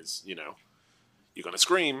tagline is, you're gonna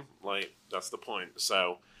scream. Like, that's the point.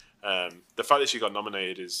 So. The fact that she got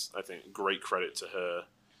nominated is, I think, great credit to her,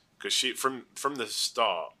 because she from the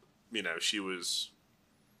start, she was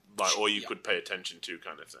like, or you could pay attention to,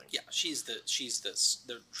 kind of thing. Yeah, she's the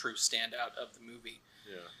true standout of the movie.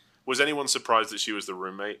 Yeah. Was anyone surprised that she was the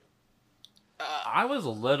roommate? I was a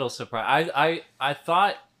little surprised. I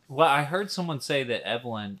thought. Well, I heard someone say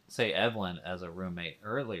Evelyn as a roommate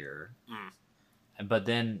earlier, but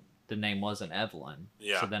then the name wasn't Evelyn.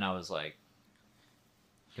 Yeah. So then I was like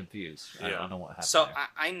confused. I don't know what happened. So there.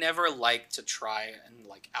 I never like to try and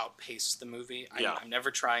like outpace the movie. I'm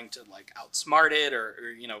never trying to like outsmart it or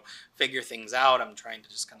figure things out. I'm trying to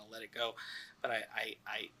just kind of let it go. But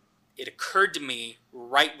it occurred to me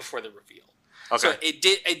right before the reveal. Okay. So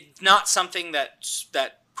it's not something that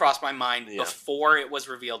crossed my mind before it was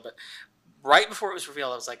revealed, but right before it was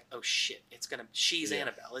revealed, I was like, "Oh shit, she's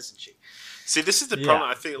Annabelle, isn't she?" See, this is the problem.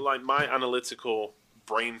 I think like my analytical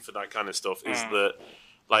brain for that kind of stuff is that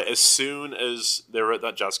like as soon as they were at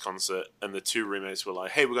that jazz concert and the two roommates were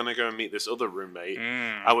like, "Hey, we're gonna go and meet this other roommate,"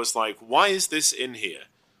 I was like, "Why is this in here?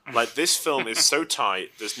 Like this film is so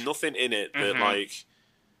tight. There's nothing in it that like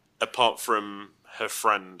apart from her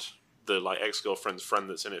friend." The like ex-girlfriend's friend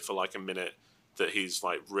that's in it for like a minute that he's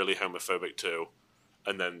like really homophobic to,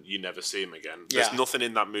 and then you never see him again. There's nothing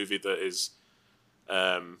in that movie that is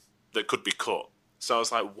that could be cut. So I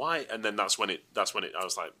was like, why? And then that's when I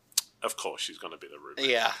was like, of course she's gonna be the roommate.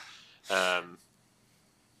 Yeah.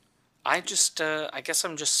 I guess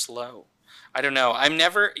I'm just slow. I don't know. I'm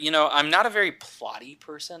never, I'm not a very plotty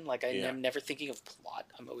person. Like I'm never thinking of plot.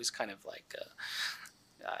 I'm always kind of like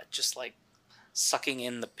just like sucking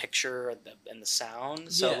in the picture and the sound.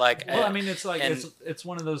 So like, well, I mean, it's like it's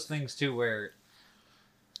one of those things too where,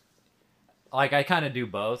 like, I kind of do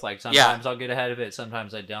both. Like sometimes I'll get ahead of it,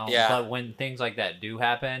 sometimes I don't. Yeah. But when things like that do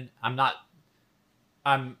happen,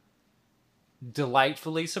 I'm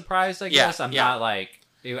delightfully surprised. I guess I'm not like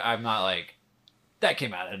that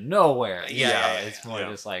came out of nowhere. It's more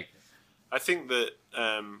just like. I think that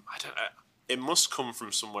it must come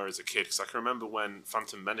from somewhere as a kid, because I can remember when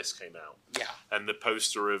Phantom Menace came out. Yeah. And the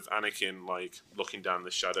poster of Anakin, like, looking down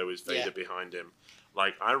the shadow is Vader behind him.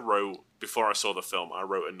 Like, before I saw the film, I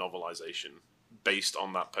wrote a novelization based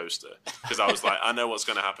on that poster. Because I was like, I know what's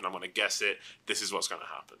going to happen. I'm going to guess it. This is what's going to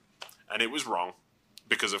happen. And it was wrong.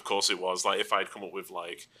 Because, of course, it was. Like, if I'd come up with,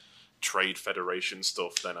 like, Trade Federation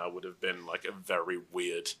stuff, then I would have been, like, a very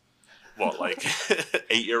weird...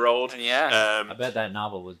 8-year-old? Yeah. I bet that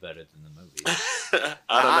novel was better than the movie.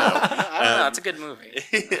 I don't know. It's a good movie.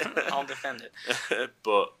 I'll defend it.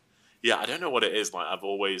 But yeah, I don't know what it is. Like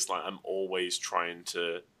I'm always trying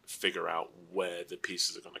to figure out where the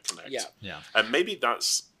pieces are going to connect. Yeah. And maybe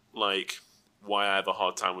that's like why I have a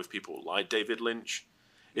hard time with people like David Lynch,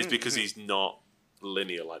 is because he's not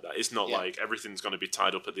linear like that. It's not like everything's going to be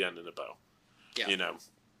tied up at the end in a bow. Yeah.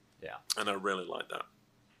 Yeah. And I really like that.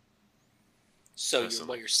 So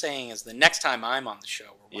what you're saying is the next time I'm on the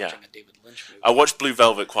show, we're watching a David Lynch movie. I watched Blue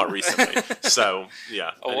Velvet quite recently, so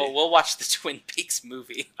yeah. Well, we'll watch the Twin Peaks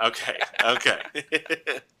movie. Okay.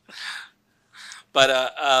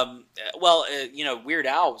 But Weird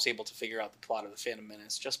Al was able to figure out the plot of the Phantom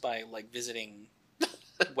Menace just by like visiting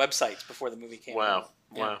websites before the movie came out.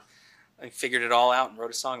 Wow. I figured it all out and wrote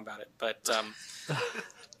a song about it. But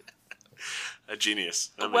a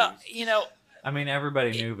genius. I mean,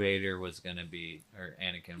 everybody knew Vader was going to be, or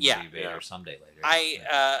Anakin would be Vader someday later. I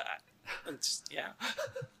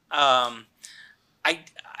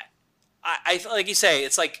like you say,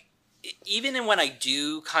 it's like even when I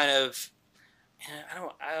do kind of, I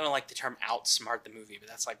don't like the term outsmart the movie, but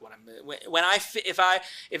that's like what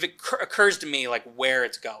if it occurs to me like where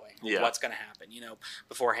it's going, what's going to happen,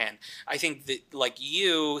 beforehand. I think that like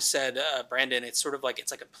you said, Brandon, it's sort of like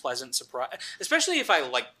it's like a pleasant surprise, especially if I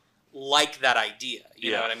like that idea,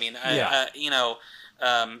 you know what I mean?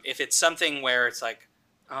 If it's something where it's like,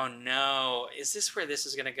 oh no, is this where this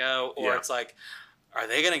is going to go? Or it's like, are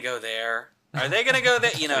they going to go there? Are they going to go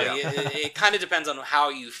there? It kind of depends on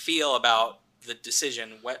how you feel about the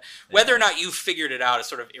decision. Whether or not you figured it out is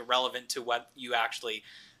sort of irrelevant to what you actually,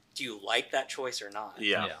 do you like that choice or not?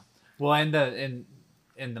 Yeah. Well, in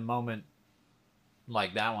the moment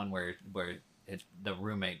like that one where the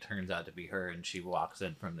roommate turns out to be her, and she walks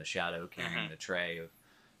in from the shadow carrying the tray of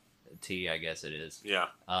tea, I guess it is. Yeah.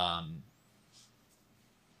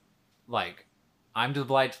 I'm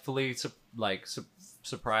delightfully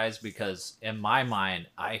surprised because in my mind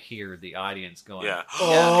I hear the audience going, yeah.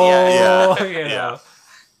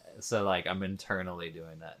 So like I'm internally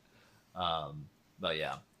doing that. But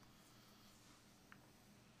yeah.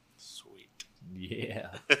 Sweet.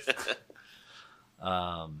 Yeah.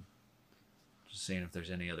 Just seeing if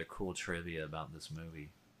there's any other cool trivia about this movie.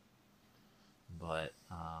 But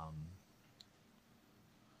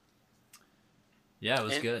Yeah, it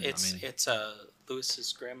was good. It's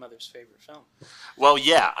Lewis's grandmother's favorite film. Well,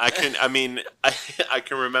 yeah, I can. I mean, I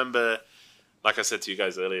can remember, like I said to you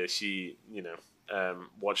guys earlier, she,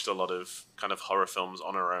 watched a lot of kind of horror films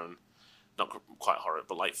on her own. Not quite horror,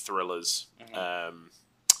 but like thrillers. And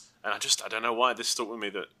I don't know why this stuck with me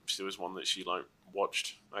that there was one that she like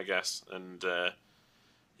watched, I guess. And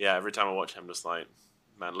yeah, every time I watch it, I'm just like,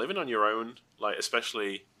 man, living on your own, like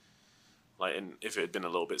especially like if it had been a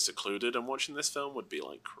little bit secluded and watching this film would be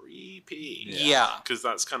like creepy. Yeah. Because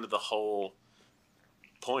that's kind of the whole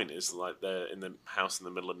point is like they're in the house in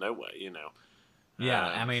the middle of nowhere, Yeah,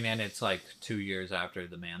 I mean, and it's like 2 years after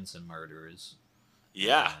the Manson murders.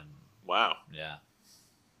 Yeah. And, wow. Yeah.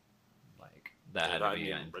 Like that had to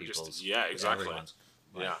be in people's. Yeah, exactly. Everyone's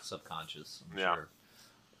subconscious. I'm Yeah. Sure.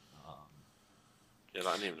 Yeah, that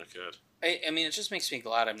hadn't even occurred. I mean, it just makes me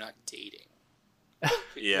glad I'm not dating.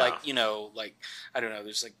 Yeah. Like, like, I don't know,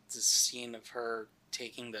 there's like this scene of her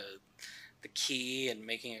taking the key and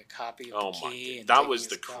making a copy of the key. And that was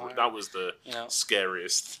the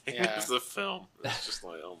scariest thing of the film. It's just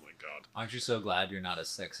like, oh my god. Aren't you so glad you're not a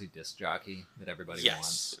sexy disc jockey that everybody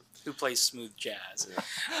wants? Who plays smooth jazz. Yeah.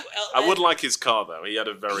 Well, I would like his car though. He had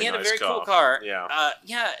a very cool car. Yeah.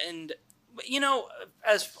 And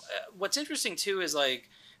what's interesting too is like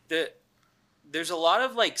there's a lot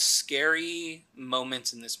of like scary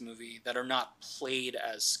moments in this movie that are not played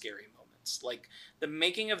as scary moments. Like the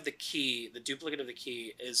making of the key, the duplicate of the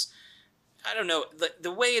key is, I don't know,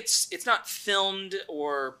 the way it's not filmed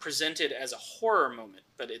or presented as a horror moment,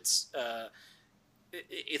 but it's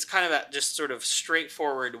kind of that just sort of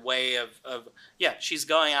straightforward way of she's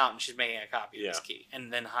going out and she's making a copy of this key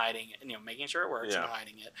and then hiding it, and making sure it works and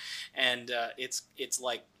hiding it, and it's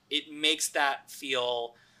like it makes that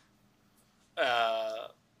feel.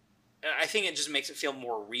 I think it just makes it feel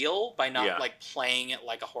more real by not like playing it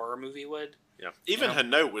like a horror movie would. Yeah. Even her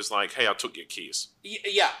note was like, "Hey, I took your keys."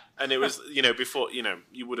 Yeah. And it was, before,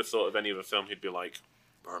 you would have thought of any other film, he'd be like,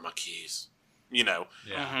 "Where are my keys?" Yeah.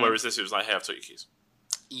 Mm-hmm. Whereas this, it was like, "Hey, I took your keys."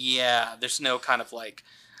 Yeah. There's no kind of like,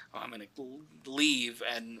 "Oh, I'm going to leave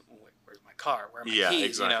and where's my car? Where are my keys?"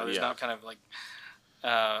 Exactly. There's no kind of like,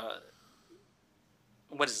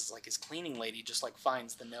 what is this? Like his cleaning lady just like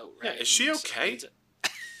finds the note, right? Yeah, is she okay?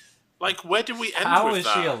 Like, where do we end How with is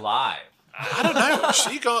that? she alive? I don't know.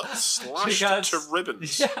 She got slashed to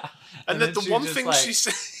ribbons. Yeah. And then the one thing she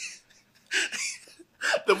said...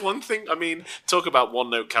 the one thing... I mean, talk about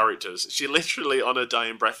one-note characters. She literally, on her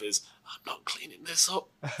dying breath, is, "I'm not cleaning this up."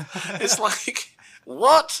 It's like,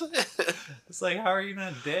 what? It's like, how are you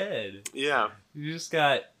not dead? Yeah. You just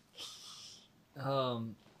got...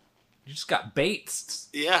 Bates.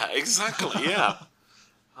 Yeah, exactly, yeah.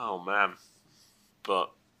 Oh, man. But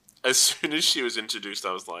as soon as she was introduced,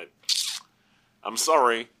 I was like, "I'm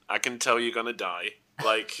sorry, I can tell you're gonna die.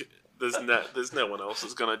 Like, there's no one else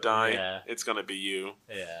that's gonna die. Yeah. It's gonna be you."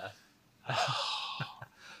 Yeah.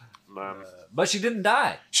 Man. But she didn't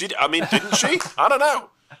die. Didn't she? I don't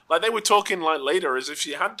know. Like, they were talking like later as if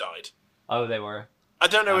she had died. Oh, they were? I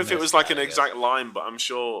don't know if it was like an exact line, but I'm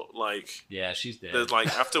sure, like... Yeah, she's dead. There's like,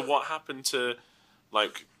 after what happened to,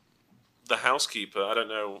 like, the housekeeper, I don't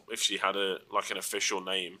know if she had an official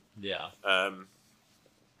name. Yeah.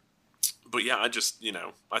 But yeah, I just,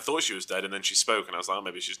 I thought she was dead, and then she spoke, and I was like, oh,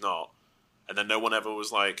 maybe she's not. And then no one ever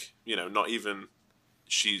was like, not even,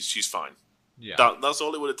 she's fine. Yeah. That's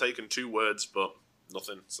all it would have taken, 2 words, but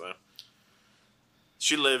nothing, so.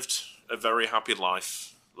 She lived a very happy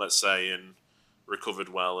life, let's say, and recovered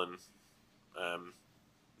well, and,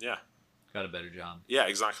 yeah. Got a better job. Yeah,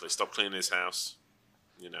 exactly. Stopped cleaning his house,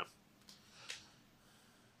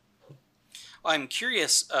 I'm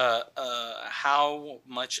curious how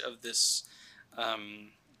much of this,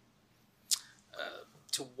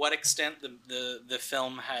 to what extent the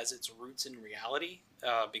film has its roots in reality,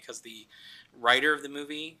 because the writer of the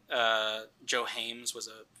movie, Joe Hames, was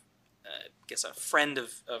a friend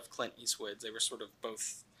of Clint Eastwood's. They were sort of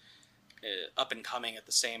both up and coming at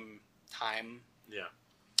the same time. Yeah.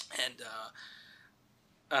 And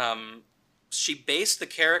she based the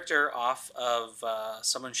character off of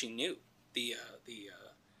someone she knew. The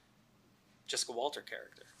Jessica Walter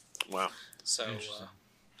character. Wow. So,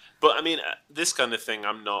 but I mean, this kind of thing,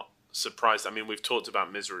 I'm not surprised. I mean, we've talked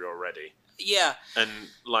about Misery already. Yeah. And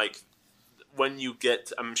like, when you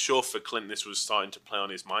get, I'm sure for Clint, this was starting to play on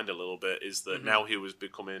his mind a little bit. Is that now he was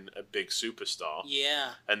becoming a big superstar?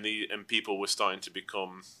 Yeah. And people were starting to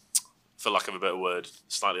become, for lack of a better word,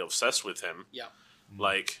 slightly obsessed with him. Yeah.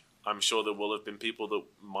 Like, I'm sure there will have been people that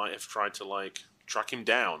might have tried to like track him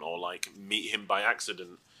down or like meet him by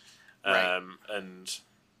accident, right. And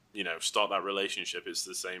start that relationship. It's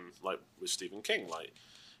the same like with Stephen King. Like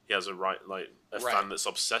he has a Right. fan that's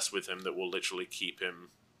obsessed with him that will literally keep him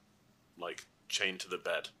like chained to the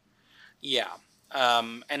bed. Yeah.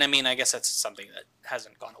 And I mean, I guess that's something that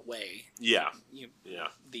hasn't gone away. Yeah.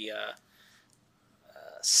 The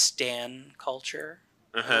stan culture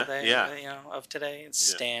of today. It's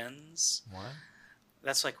stans. What?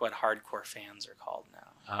 That's like what hardcore fans are called now.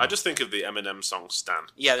 I just think of the Eminem song "Stan."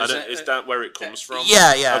 Yeah, is that where it comes from?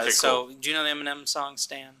 Yeah, yeah. Okay, so, cool. do you know the Eminem song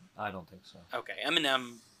 "Stan"? I don't think so. Okay,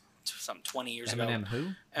 Eminem, some 20 years ago. Eminem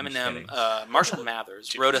who? Eminem, Marshall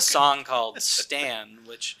Mathers wrote a song called "Stan,"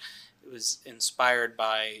 which was inspired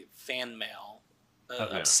by fan mail,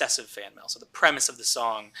 obsessive fan mail. So the premise of the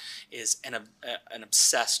song is an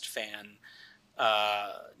obsessed fan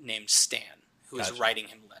named Stan who is writing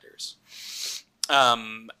him letters.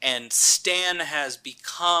 And stan has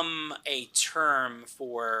become a term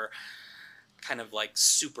for kind of like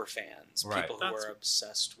super fans, people who are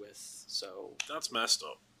obsessed with. So that's messed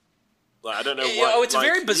up. Like, I don't know what. Oh, it's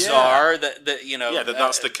very bizarre that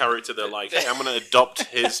that's the character they're like. Hey, I'm going to adopt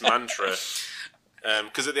his mantra.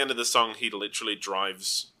 Because at the end of the song, he literally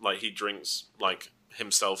drives, like he drinks like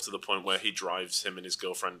himself to the point where he drives him and his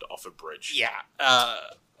girlfriend off a bridge. Yeah.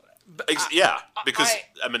 Because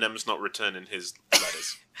Eminem's not returning his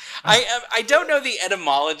letters. I don't know the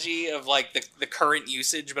etymology of like the current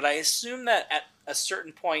usage, but I assume that at a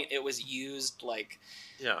certain point it was used like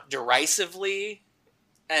derisively,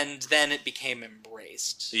 and then it became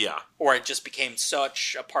embraced. Yeah. Or it just became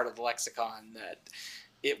such a part of the lexicon that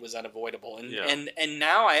it was unavoidable. And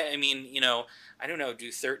now I mean, I don't know, do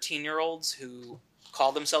 13-year-olds who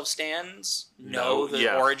call themselves stans know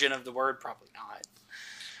the origin of the word? Probably not.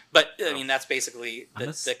 But I mean, that's basically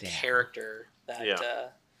the character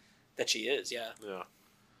that she is. Yeah. Yeah.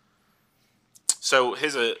 So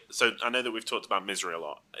so I know that we've talked about Misery a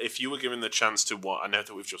lot. If you were given the chance to watch, I know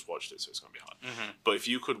that we've just watched it, so it's going to be hard. Mm-hmm. But if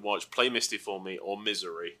you could watch Misty For Me or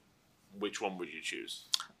Misery, which one would you choose?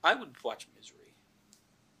 I would watch Misery.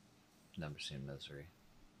 Never seen Misery.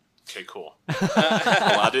 Okay, cool.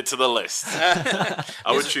 I'll add it to the list. I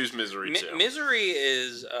would choose Misery too. Misery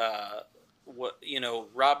is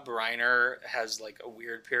Rob Reiner has like a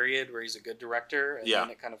weird period where he's a good director and then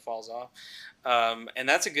it kind of falls off. And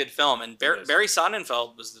that's a good film. And Barry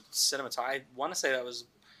Sonnenfeld was the cinematographer. I want to say that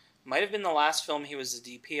might have been the last film he was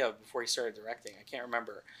the DP of before he started directing. I can't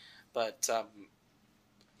remember. But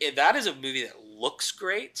that is a movie that looks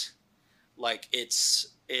great. Like it's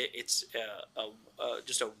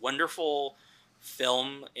just a wonderful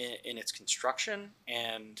film in its construction,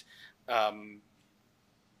 and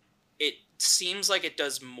it seems like it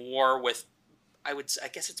does more with. I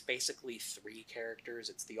guess it's basically three characters.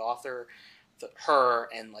 It's the author, her,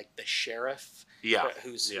 and like the sheriff. Yeah.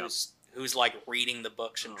 Who's like reading the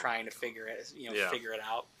books and trying to figure it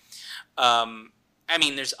out. I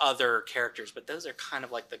mean, there's other characters, but those are kind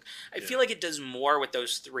of like I feel like it does more with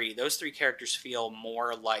those three. Those three characters feel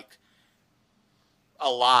more like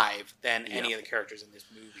alive than any of the characters in this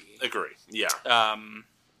movie. Agree. Yeah.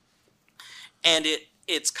 And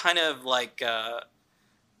it's kind of like I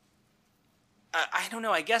don't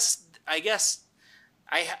know. I guess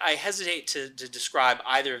I hesitate to describe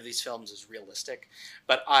either of these films as realistic,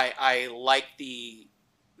 but I like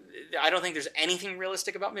I don't think there's anything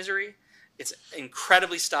realistic about Misery. It's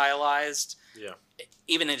incredibly stylized. Yeah.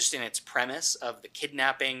 Even just in its premise of the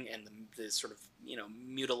kidnapping and the sort of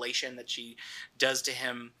mutilation that she does to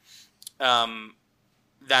him,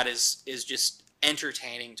 that is just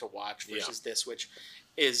entertaining to watch. Versus this, which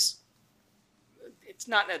is it's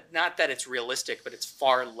not that it's realistic, but it's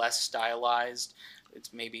far less stylized.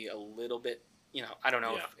 It's maybe a little bit I don't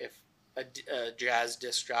know if a jazz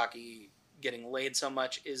disc jockey getting laid so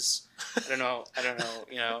much is I don't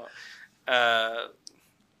know.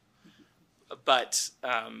 But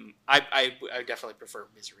I definitely prefer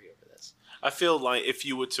Misery over this. I feel like if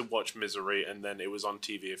you were to watch Misery and then it was on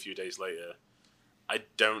TV a few days later, I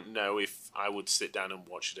don't know if I would sit down and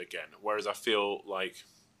watch it again. Whereas I feel like,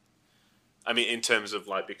 I mean, in terms of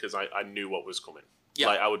like, because I knew what was coming. Yeah.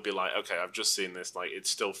 Like I would be like, okay, I've just seen this. Like it's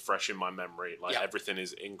still fresh in my memory. Like everything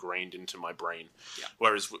is ingrained into my brain. Yeah.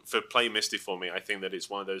 Whereas for Play Misty For Me, I think that it's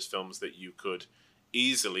one of those films that you could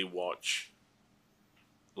easily watch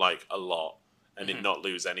like a lot and it not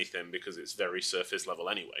lose anything because it's very surface level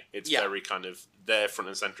anyway. It's very kind of there front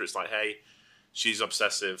and center. It's like, hey, she's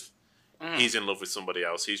obsessive. He's in love with somebody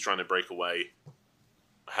else. He's trying to break away.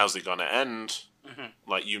 How's it going to end?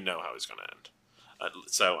 Like, how it's going to end.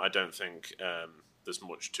 So I don't think there's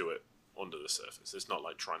much to it under the surface. It's not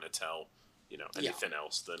like trying to tell, anything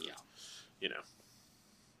else than,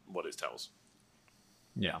 what it tells.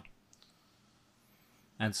 Yeah.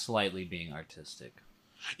 And slightly being artistic.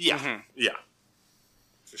 Yeah, yeah,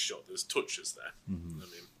 for sure. There's touches there. Mm-hmm. I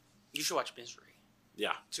mean, You should watch Misery.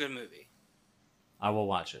 yeah, It's a good movie. I will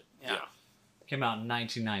watch it. Yeah. Came out in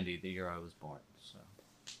 1990, the year I was born. So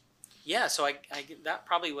Yeah, so I that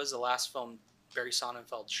probably was the last film Barry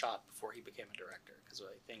Sonnenfeld shot before he became a director, because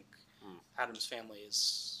I think Adam's Family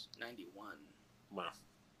is 91. wow.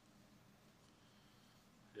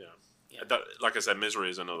 Yeah. Yeah. That, like I said, Misery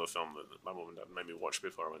is another film that my mum and dad made me watch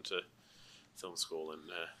before I went to film school, and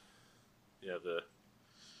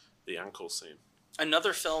the ankle scene.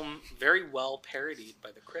 Another film very well parodied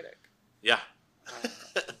by the critic. Yeah.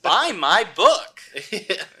 Buy my book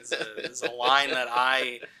is a line that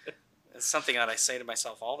it's something that I say to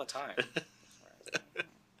myself all the time.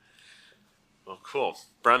 Well, cool.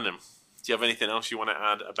 Brandon, do you have anything else you want to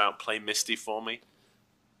add about Play Misty For Me?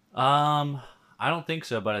 I don't think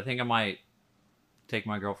so, but I think I might take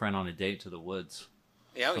my girlfriend on a date to the woods.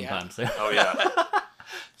 Yeah, sometimes. Oh, yeah.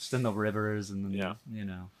 Just in the rivers and Yeah. you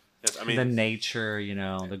know, Yes, I mean, the nature, you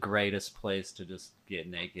know, the greatest place to just get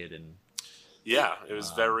naked and yeah, it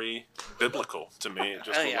was very biblical to me. It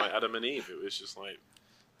just Oh, looked yeah. like Adam and Eve. It was just like,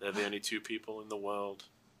 they're the only two people in the world.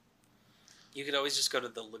 You could always just go to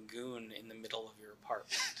the lagoon in the middle of your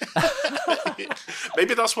apartment.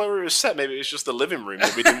 Maybe that's where it was set. Maybe it was just the living room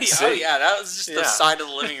that we didn't see. Oh yeah, that was just the Yeah. side of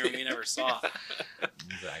the living room you never saw.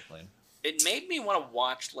 exactly. It made me want to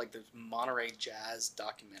watch like the Monterey jazz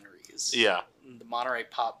documentaries. Yeah, The Monterey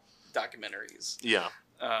pop documentaries. yeah,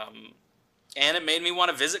 And it made me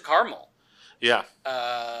want to visit Carmel. yeah.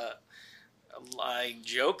 I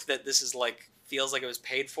joke that this is like feels like it was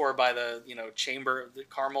paid for by the the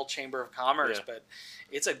Carmel Chamber of Commerce, Yeah. but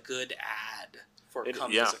it's a good ad for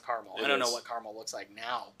come yeah, visit Carmel. it I don't know is. what Carmel looks like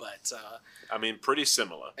now, but I mean, pretty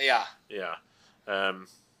similar. yeah, Yeah.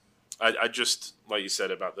 I just, like you said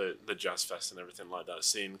about the Jazz Fest and everything like that,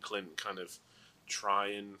 seeing Clint kind of try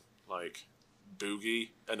and, like, boogie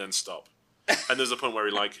and then stop. And there's a point where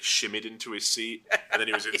he, like, shimmied into his seat and then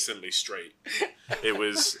he was instantly straight. It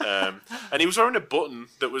was, and he was wearing a button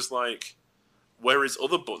that was, like, where his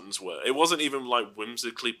other buttons were. It wasn't even, like,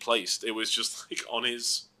 whimsically placed. It was just, like, on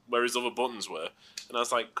where his other buttons were. And I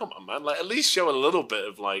was like, come on, man, like, at least show a little bit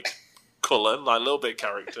of, like, colour, like, a little bit of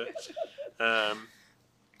character.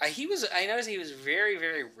 I noticed he was very,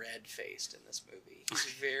 very red-faced in this movie. He's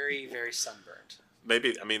very, very sunburned.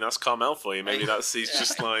 Maybe, I mean, that's Carmel for you. Maybe he's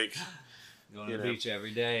just like, Going to the beach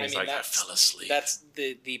every day. I he's mean, like, I fell asleep. That's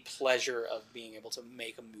the pleasure of being able to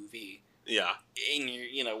make a movie Yeah, in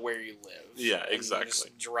your, where you live. Yeah, And you exactly.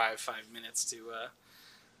 just drive 5 minutes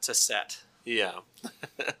to set. yeah.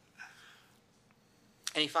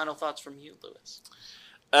 Any final thoughts from you, Lewis?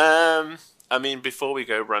 I mean, before we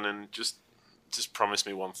go, Brennan, just promise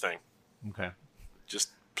me one thing. Okay. Just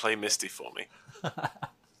play Misty for me.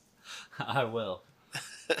 I will.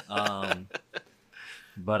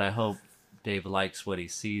 But I hope Dave likes what he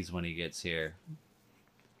sees when he gets here.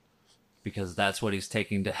 Because that's what he's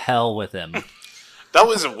taking to hell with him. That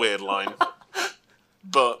was a weird line.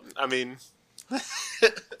 But, I mean...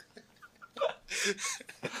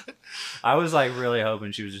 I was like really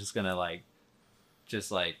hoping she was just gonna like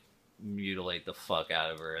mutilate the fuck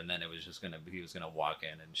out of her, and then he was gonna walk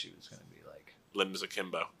in and she was gonna be like, Limbs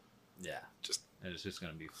akimbo. yeah, Just, and it's just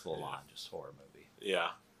gonna be full on just horror movie. yeah.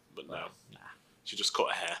 But no. Nah. She just cut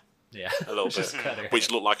her hair. Yeah, A little Just bit. cut her Which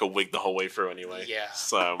hair. looked like a wig the whole way through anyway. Yeah.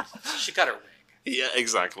 So, She got her wig. yeah,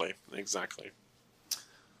 exactly.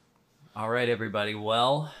 All right, everybody.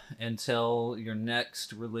 Well, until your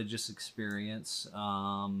next religious experience,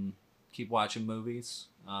 keep watching movies.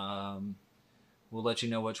 We'll let you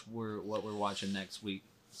know what we're watching next week.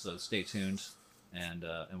 So stay tuned, and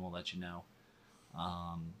we'll let you know.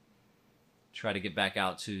 Try to get back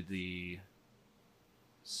out to the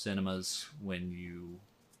cinemas when you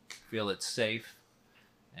feel it's safe,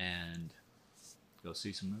 and go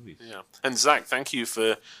see some movies. Yeah. And Zach, thank you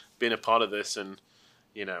for being a part of this and,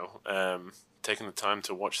 taking the time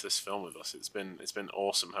to watch this film with us. It's been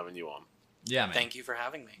awesome having you on. Yeah, man. Thank you for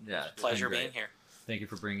having me. Yeah, it's Pleasure been being great. here. Thank you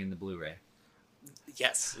for bringing the Blu-ray.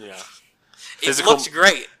 Yes. Yeah. It looks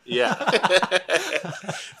great. Yeah.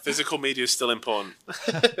 Physical media is still important.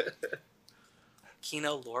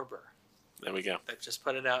 Kino Lorber. There we go. They just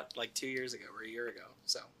put it out like 2 years ago or a year ago.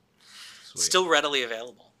 So Sweet. still readily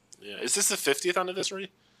available. Yeah. Is this the 50th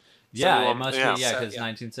anniversary? Yeah, 71? it must Yeah. be. Yeah, So, because yeah.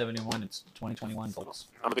 1971. It's 2021, folks.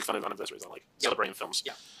 I'm a big fan of anniversaries. I like celebrating films.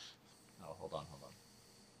 Yeah. Oh, hold on.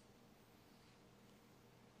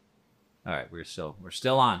 All right, we're still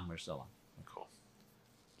on. Cool.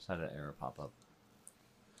 Just had an error pop up.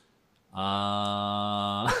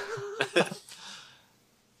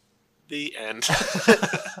 The end.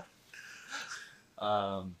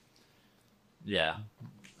 Yeah,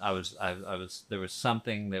 I was. There was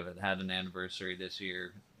something that had an anniversary this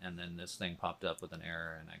year, and then this thing popped up with an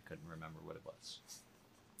error, and I couldn't remember what it was.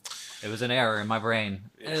 It was an error in my brain.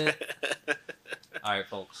 All right,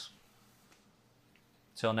 folks.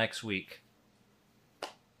 Till next week.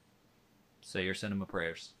 Say your cinema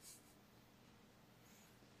prayers.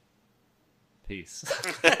 Peace.